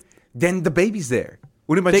weren't going to. Then the baby's there.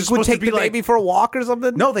 What am I They just would supposed to take be the like- baby for a walk or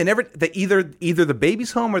something? No, they never. They either the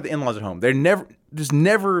baby's home or the in-laws at home. There's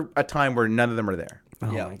never a time where none of them are there. Oh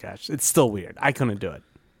my gosh, it's still weird. I couldn't do it.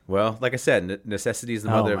 Well, like I said, necessity is the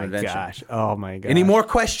mother of invention. Gosh. Oh my gosh. Any more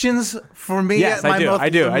questions for me? Yes, at my I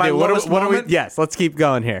do. my lowest What are we? moment? Yes, let's keep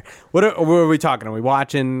going here. What are we talking? Are we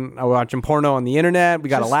watching porno on the internet? We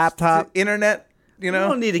got a laptop. Internet. You know,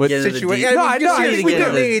 don't need to What get into the situation- details. No, I know. I You think we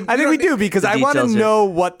don't need to do. get into I think we do because the I want to details here. know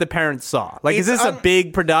what the parents saw. Like, is It's this a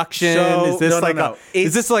big production? So- is this no, like no.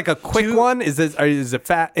 is this like a quick one? Is it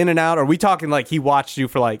fat in and out? Or are we talking like he watched you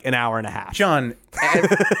for like an hour and a half? John,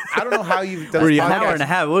 I don't know how you've done Were this you An podcast. hour and a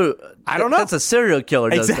half. I don't know. That's a serial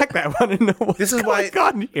killer. Does Exactly. I want to know what's This is why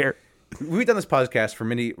going on here. we've done this podcast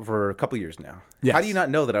for a couple years now. Yes. How do you not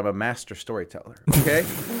know that I'm a master storyteller? Okay,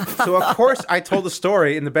 so of course I told the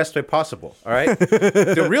story in the best way possible. All right,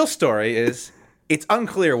 the real story is it's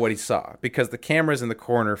unclear what he saw because the camera's in the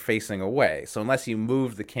corner facing away. So unless you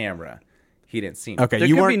moved the camera, he didn't see me. Okay, There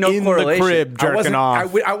you could weren't be no in correlation. the crib I jerking wasn't.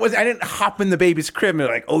 off. I didn't hop in the baby's crib and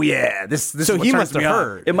be like, oh yeah, this. So is what he turns must have me on.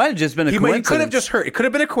 heard. It might have just been a He coincidence. could have just heard. It could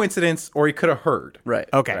have been a coincidence, or he could have heard. Right.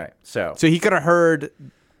 Okay. Right. So So he could have heard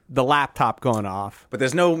the laptop going off. but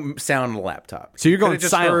there's no sound on the laptop. So you're going Could've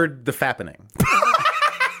just silent. heard the fappening.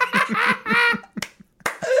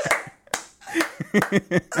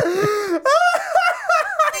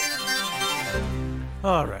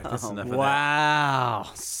 All right, that's enough of that. Wow.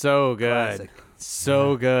 So good. Classic.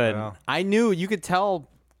 So good. well. I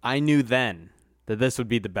knew then that this would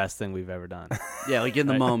be the best thing we've ever done. Yeah, like in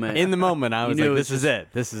the moment. In the moment, I You was knew like, it "This was is it.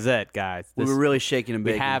 This is it, guys. we This- were really shaking and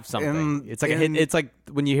we baking. have something." In- It's like in- it's like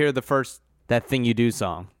when you hear the first "That Thing You Do"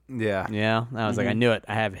 song. Yeah. Yeah, I was like, I knew it.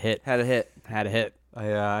 I have a hit. Had a hit. Had a hit.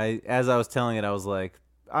 As I was telling it, I was like,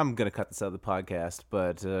 I'm gonna cut this out of the podcast,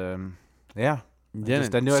 but yeah, You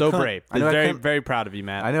didn't. I knew I so couldn't. brave. I knew I very, couldn't. very proud of you,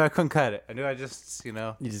 Matt. I knew I couldn't cut it. I knew I just, You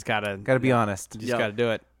just gotta be honest. You just gotta do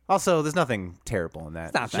it. Also, there's nothing terrible in that.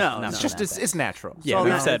 It's not It's that- just- no, it's no, just no. it's natural. Yeah, all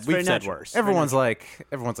we've natural. It's very said natural. worse. Everyone's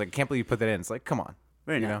like, can't believe you put that in. It's like, come on.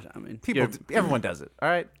 Very You know? natural. I mean, People, everyone does it. All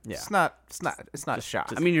right. Yeah. It's not a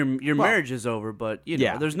shot. I mean, your marriage is over, but you know,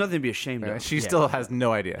 Yeah. there's nothing to be ashamed of. she still has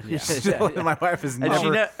no idea. My wife is And never.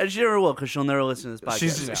 she never will because she'll never listen to this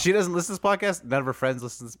podcast. She doesn't listen to this podcast. None of her friends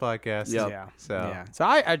listen to this podcast. Yep. Yeah. So So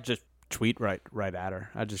I just tweet right at her.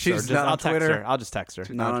 I just She's or just not on I'll text Twitter? her. I'll just text her.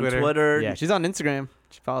 Not on Twitter. Twitter. Yeah, she's on Instagram.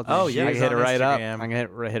 She follows me. Oh, yeah. I can She's hit her on right up. Instagram. I can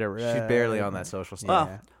hit her. she's barely on that social stuff.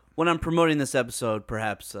 Well, when I'm promoting this episode,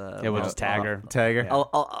 perhaps we'll just tag her. Tag her.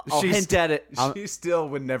 I'll She's- hint at it. She still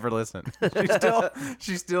would never listen.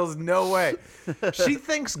 She still's no way. She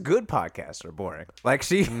thinks good podcasts are boring. Like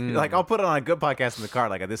like I'll put it on a good podcast in the car,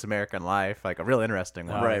 like a This American Life, like a real interesting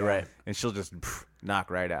one. Right. And she'll just knock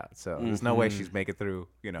right out. So there's no way she's making it through.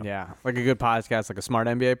 You know. Yeah, like a good podcast, like a smart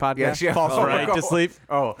NBA podcast. Yeah, she falls right to sleep.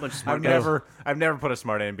 Oh, Bunch of smart I've never put a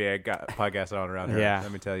smart NBA podcast on around her. Yeah.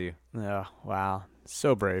 Let me tell you. Yeah, wow,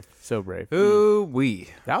 so brave, so brave. Ooh wee.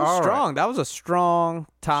 That was All strong. right. That was a strong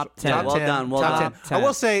top 10. Yeah, well done, well Top done. 10. I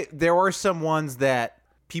will say there were some ones that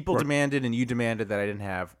people demanded and you demanded that I didn't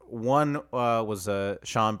have. One was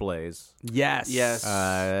Sean Blaze. Yes.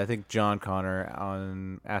 I think John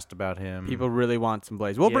Connor asked about him. People really want some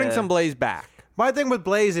Blaze. We'll bring Yeah. some Blaze back. My thing with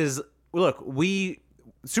Blaze is, look,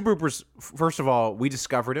 Super Hoopers, first of all, we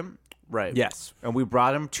discovered him. Right. Yes. And we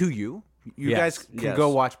brought him to you. You Yes. guys can Yes. go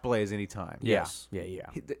watch Blaze anytime. Yes. Yeah.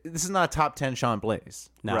 This is not a top 10 Sean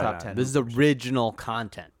Blaze. No, top no. 10. This is original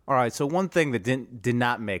content. All right, so one thing that did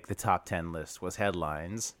not make the top 10 list was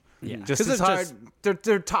headlines. Yeah. Just 'Cause as they're hard. just-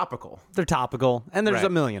 They're topical. They're topical, and there's Right. a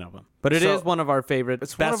million of them. But it is So- one of our favorite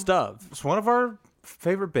It's one best of. It's one of our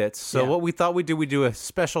favorite bits. So Yeah. what we thought we do a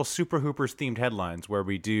special Super Hoopers themed headlines where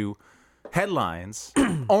we do headlines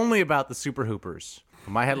only about the Super Hoopers.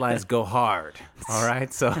 My headlines go hard. All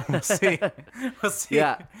right, so we'll see.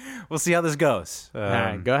 Yeah. We'll see how this goes. All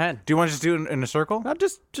right, go ahead. Do you want to just do it in a circle? No,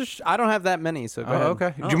 just I don't have that many, so go ahead. Okay.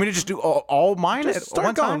 Do you want me to just do all mine Just at start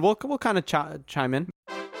one going. time? We'll kind of chime in.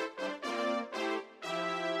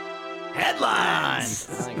 Headlines.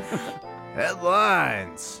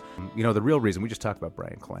 Headlines. You know, the real reason, we just talked about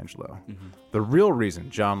Brian Colangelo. Mm-hmm. The real reason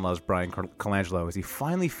John loves Brian Colangelo is he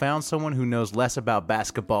finally found someone who knows less about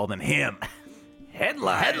basketball than him.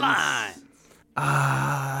 Headlines. You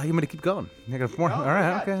want me to keep going? You got more? All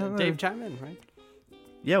right, okay. all right. Dave, chime in, right?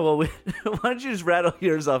 Yeah, well, why don't you just rattle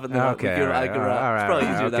yours off and then Okay, all right, I can rattle. It's probably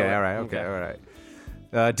easier that way.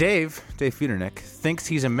 all right. Dave Feudernick thinks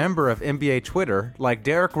he's a member of NBA Twitter like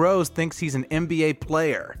Derrick Rose thinks he's an NBA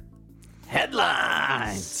player.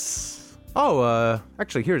 Headlines.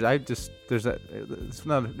 Actually, there's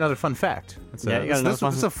another fun fact. It's Yeah, you got another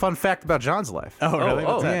fun- it's a fun fact about John's life. Oh, really?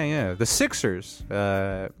 What's that? Yeah. The Sixers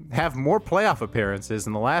have more playoff appearances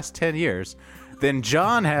in the last 10 years than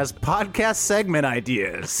John has podcast segment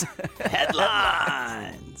ideas.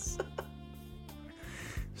 Headlines.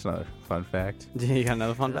 It's another fun fact. You got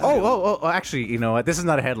another fun fact? Oh, actually, you know what? This is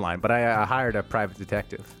not a headline, but I hired a private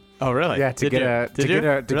detective. Oh, really? Yeah, to get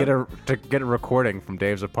a recording from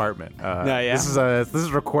Dave's apartment. Yeah. This is a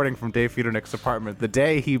recording from Dave Feudernick's apartment the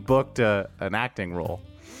day he booked an acting role.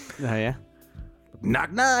 Oh, yeah.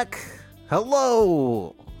 Knock knock.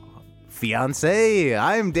 Hello, fiance.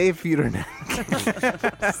 I'm Dave Feudernick.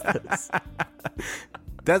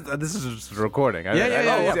 This is just a recording.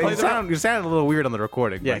 Yeah. You sounded a little weird on the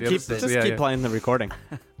recording. Yeah, but keep playing the recording.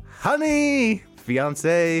 Honey,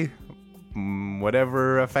 fiance.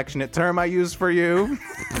 Whatever affectionate term I use for you.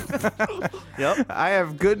 Yep. I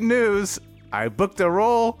have good news. I booked a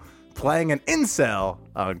role playing an incel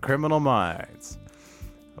on Criminal Minds.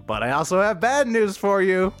 But I also have bad news for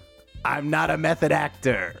you. I'm not a method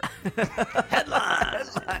actor.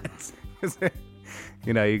 Headlines.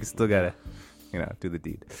 You still gotta, do the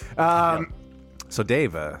deed. So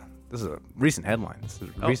Dave, this is a recent headline. This is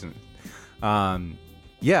recent.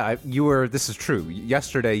 Yeah, this is true.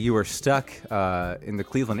 Yesterday, you were stuck in the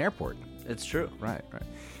Cleveland airport. It's true. Right.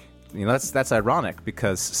 That's ironic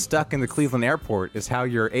because stuck in the Cleveland airport is how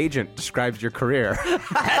your agent describes your career.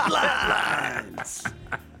 Headlines.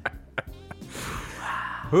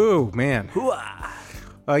 Ooh, man.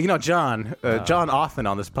 John often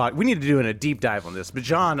on this pod, we need to do a deep dive on this, but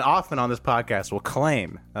John often on this podcast will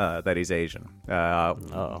claim that he's Asian.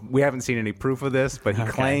 We haven't seen any proof of this, but he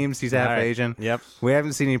claims he's half Asian. Yep. We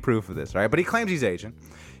haven't seen any proof of this, right? But he claims he's Asian.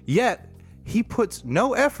 Yet, he puts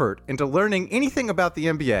no effort into learning anything about the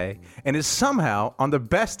NBA and is somehow on the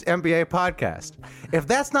best NBA podcast. If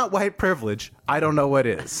that's not white privilege, I don't know what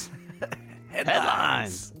is.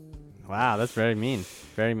 Headlines. Wow, that's very mean.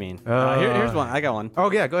 Very mean. Here's one. I got one.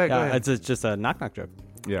 Oh, yeah, go ahead. It's just a knock-knock joke.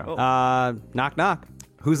 Yeah. Knock, knock.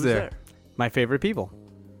 Who's there? My favorite people.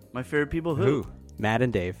 My favorite people who? Matt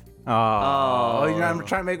and Dave. Oh, I'm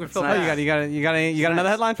trying to make me feel bad. You got another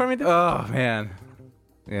headline for me, dude? Oh, man.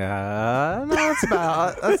 Yeah, no, that's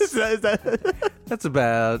about that's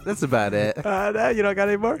about it. You don't got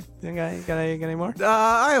any more? You got any more?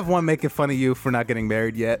 I have one making fun of you for not getting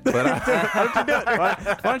married yet, but why don't you do it?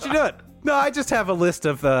 Why don't you do it? No, I just have a list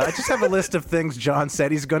of things John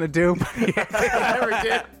said he's going to do, but he never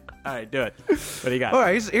did. All right, do it. What do you got? All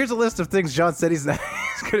right, here's a list of things John said he's going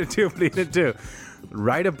to do, but he didn't do.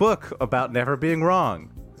 Write a book about never being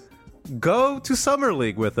wrong. Go to Summer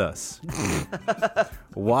League with us.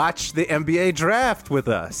 Watch the NBA draft with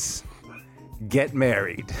us. Get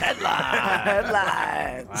married.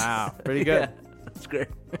 Headlines. Wow, pretty good. Yeah, that's great.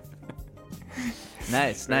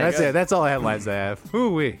 Nice. That's it. That's all the headlines I have.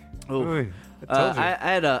 Ooh-wee. Ooh-wee.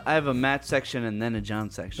 I have a Matt section and then a John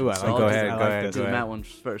section. Ooh, go ahead. Do the Matt one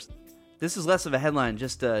first. This is less of a headline,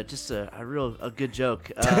 just a good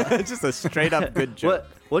joke. Just a straight up good joke.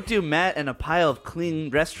 What do Matt and a pile of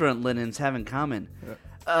clean restaurant linens have in common?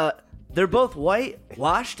 They're both white,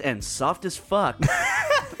 washed, and soft as fuck.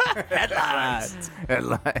 Headlines.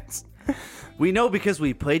 We know because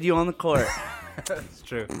we played you on the court. It's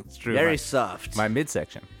true. Very soft. My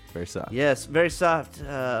midsection, very soft. Yes, very soft.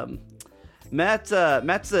 Matt's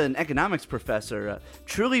an economics professor.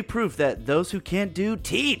 Truly proof that those who can't do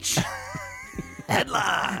teach.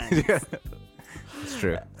 Headlines. It's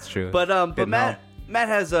true. But Matt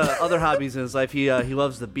has other hobbies in his life. He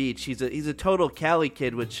loves the beach. He's a total Cali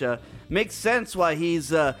kid, which makes sense why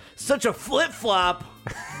he's such a flip flop.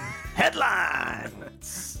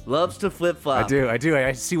 Headlines. Loves to flip flop. I do.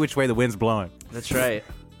 I see which way the wind's blowing. That's right.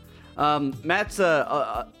 Matt's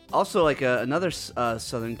also like another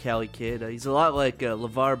Southern Cali kid. He's a lot like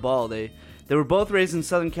LeVar Ball. They were both raised in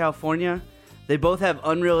Southern California. They both have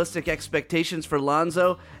unrealistic expectations for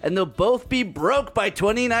Lonzo, and they'll both be broke by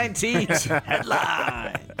 2019.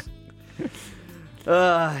 Headlines.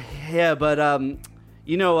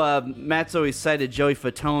 Matt's always cited Joey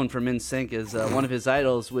Fatone from NSYNC as one of his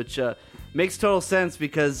idols, which makes total sense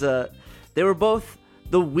because they were both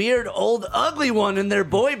the weird old ugly one in their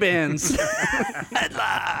boy bands.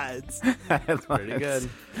 Headlines. Pretty good.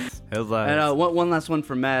 Headlines. And one last one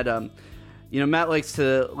for Matt. Matt likes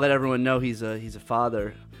to let everyone know he's a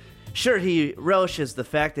father. Sure, he relishes the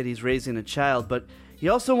fact that he's raising a child, but he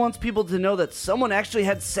also wants people to know that someone actually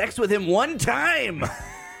had sex with him one time.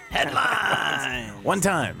 Headlines. One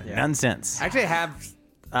time. Yeah. Nonsense. I actually have.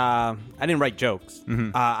 I didn't write jokes. Mm-hmm.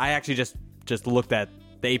 I actually just looked at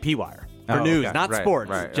the AP wire. for Oh, news, okay. not Right, sports,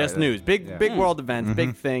 right, just right. news. Big world events,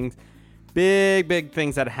 big things, big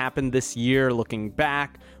things that happened this year. Looking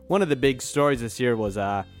back, one of the big stories this year was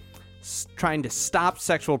trying to stop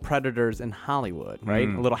sexual predators in Hollywood, right?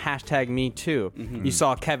 A little hashtag Me Too. You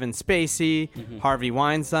saw Kevin Spacey, Harvey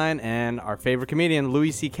Weinstein, and our favorite comedian,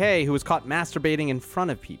 Louis C.K., who was caught masturbating in front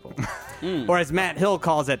of people. Or as Matt Hill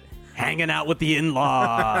calls it, hanging out with the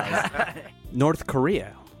in-laws. North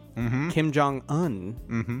Korea, Kim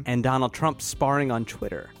Jong-un, and Donald Trump sparring on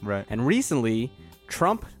Twitter. Right. And recently,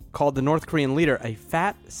 Trump called the North Korean leader a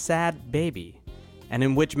fat, sad baby. And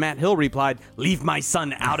in which Matt Hill replied, "Leave my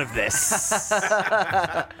son out of this."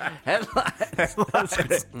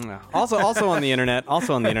 Also on the internet. I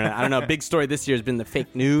don't know. A big story this year has been the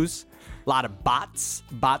fake news. A lot of bots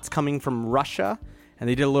coming from Russia, and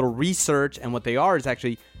they did a little research. And what they are is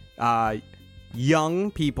actually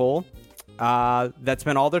young people that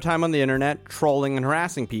spend all their time on the internet trolling and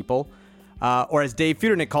harassing people. Or as Dave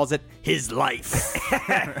Feudernick calls it, his life.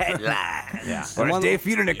 Yeah. Or as Dave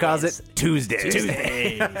Feudernick calls it,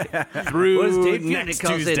 Tuesday. Through What does Dave next Feudernick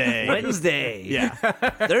calls Tuesday. it? Wednesday. Yeah.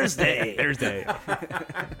 Thursday.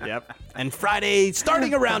 Yep. And Friday,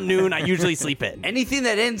 starting around noon, I usually sleep in. Anything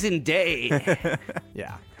that ends in day.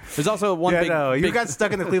 Yeah. There's also one big... you got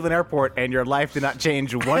stuck in the Cleveland airport and your life did not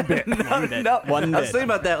change one bit. No. One I was bit. thinking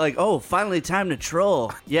about that, like, oh, finally time to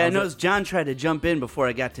troll. Yeah, I noticed John tried to jump in before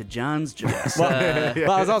I got to John's jokes. Well,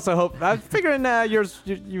 I was also I was figuring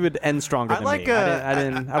you would end stronger than like, me.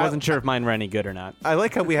 I wasn't sure if mine were any good or not. I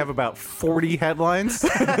like how we have about 40 headlines.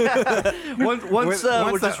 Once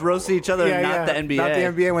we're just roasting each other, not the NBA. Not the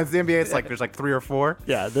NBA. Once the NBA, it's like there's like 3 or 4.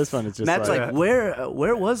 Yeah, this one is just Matt's like, where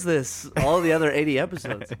was this? All the other 80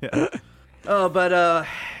 episodes. Oh, but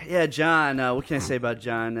yeah, John. What can I say about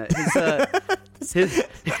John? What can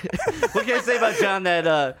I say about John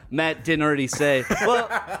that Matt didn't already say? Well,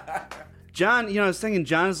 John, I was thinking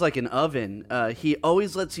John is like an oven. He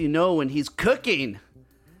always lets you know when he's cooking.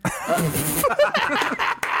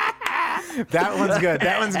 That one's good.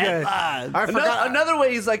 I forgot. Another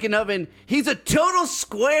way he's like an oven. He's a total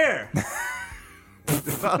square.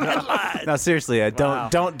 No, seriously,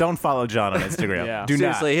 don't follow John on Instagram. Yeah. Do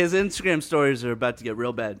Seriously, his Instagram stories are about to get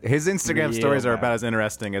real bad. His Instagram Real stories are bad. about as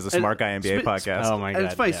interesting as a Smart Guy NBA podcast. Oh my god! And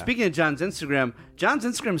it's funny. yeah. Speaking of John's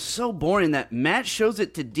Instagram is so boring that Matt shows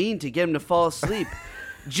it to Dean to get him to fall asleep.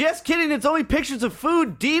 Just kidding. It's only pictures of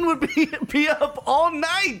food. Dean would be up all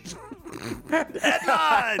night.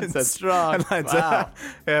 Headlines. That's strong. Wow.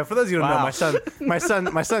 Yeah, for those of you who don't know,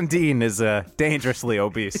 my son Dean is dangerously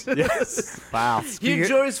obese. Yes. Wow. He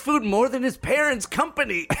enjoys food more than his parents'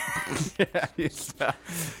 company. He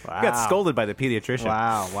got scolded by the pediatrician.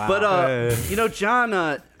 Wow. But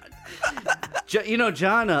John.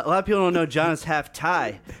 John. A lot of people don't know John is half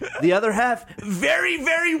Thai. The other half, very,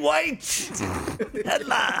 very white.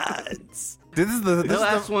 Headlines.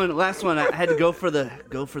 Last one. I had to go for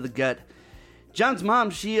the gut. John's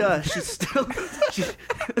mom, she still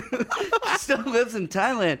lives in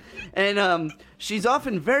Thailand, and she's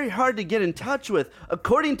often very hard to get in touch with,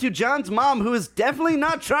 according to John's mom, who is definitely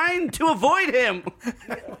not trying to avoid him.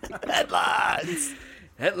 Headlines.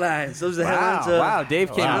 Those are the headlines. Wow. Dave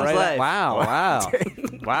came John's right. life.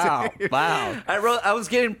 Wow. I was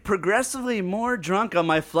getting progressively more drunk on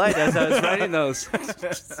my flight as I was writing those.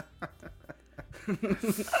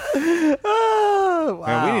 Oh,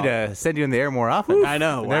 Man, we need to send you in the air more often. I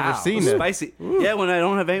know. I've never seen it. Spicy. Yeah, when I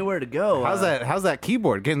don't have anywhere to go. How's that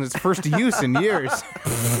keyboard getting its first use in years?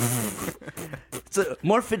 It's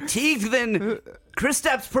more fatigued than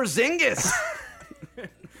Kristaps Porzingis.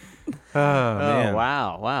 Oh, man.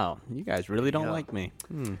 Wow. You guys really don't like me.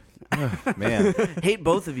 Man. Hate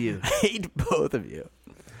both of you.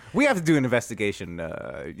 We have to do an investigation.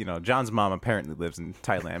 John's mom apparently lives in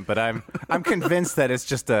Thailand, but I'm convinced that it's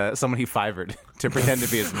just someone he fivered to pretend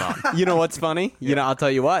to be his mom. You know what's funny? I'll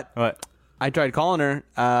tell you what. What? I tried calling her.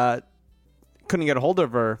 Couldn't get a hold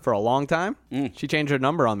of her for a long time. She changed her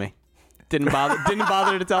number on me. Didn't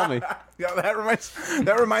bother to tell me. Yeah, that reminds me.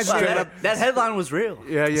 That headline was real.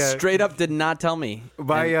 Yeah. Straight up did not tell me.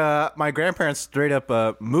 My grandparents straight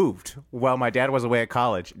up moved while my dad was away at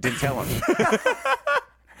college. Didn't tell him.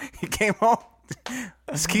 He came home.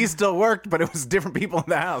 His keys still worked, but it was different people in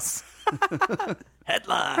the house.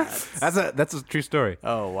 Headlines. That's a true story.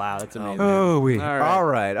 Oh wow, that's amazing. All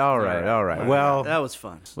right. Well, that was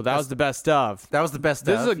fun. Well, that was the best of.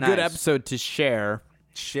 This is a good episode to share.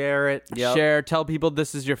 Share it. Yep. Share. Tell people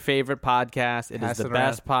this is your favorite podcast. It Pass is the it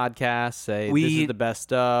best podcast. Say this is the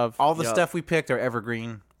best of. All the stuff we picked are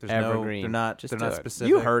evergreen. Evergreen. They're not Just they're not do it. specific.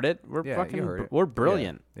 You heard it. We're Yeah, fucking. you heard it. We're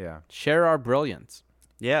brilliant. Yeah. Share our brilliance.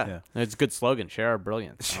 Yeah. It's a good slogan. Share our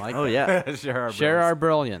brilliance. I like Oh, that. yeah. Share our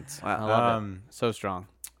brilliance. Wow. I love it. So strong.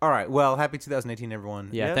 All right. Well, happy 2018, everyone.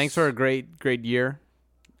 Yeah. Thanks for a great year.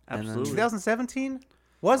 Absolutely. 2017?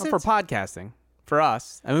 Was it? For podcasting. For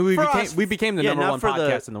us. I mean, we became the number one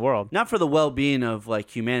podcast in the world. Not for the well-being of like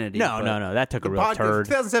humanity. No. That took a real turd.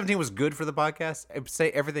 2017 was good for the podcast. I'd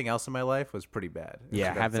say everything else in my life was pretty bad.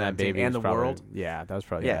 Yeah, having that baby and was the probably, world. Yeah, that was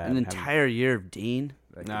probably bad. an entire year of Dean.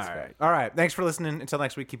 All right. Thanks for listening. Until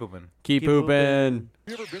next week, keep pooping. Keep pooping. Have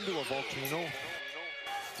you ever been to a volcano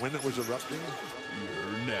when it was erupting?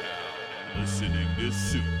 You're now listening to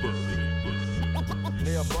Super.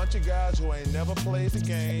 They're a bunch of guys who ain't never played the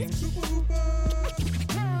game.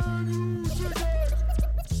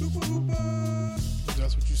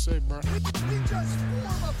 That's what you say, bro. I'm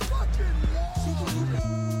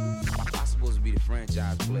supposed to be the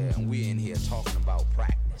franchise player, and we're in here talking about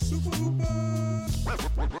practice.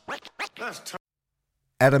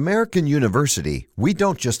 At American University, we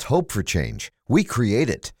don't just hope for change, we create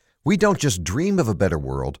it. We don't just dream of a better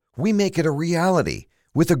world, we make it a reality.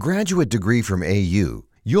 With a graduate degree from AU,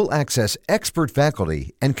 you'll access expert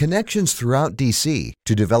faculty and connections throughout DC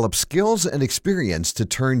to develop skills and experience to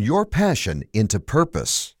turn your passion into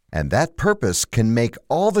purpose. And that purpose can make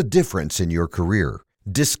all the difference in your career.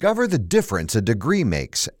 Discover the difference a degree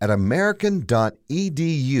makes at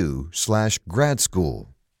american.edu/grad school.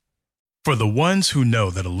 For the ones who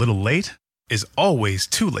know that a little late is always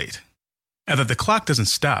too late, and that the clock doesn't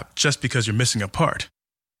stop just because you're missing a part,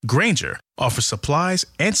 Grainger offers supplies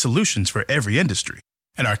and solutions for every industry.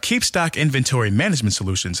 And our Keep Stock inventory management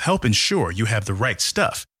solutions help ensure you have the right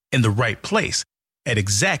stuff in the right place at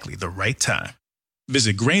exactly the right time.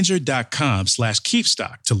 Visit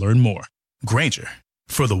Grainger.com/keepstock to learn more. Grainger,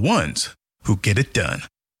 for the ones who get it done.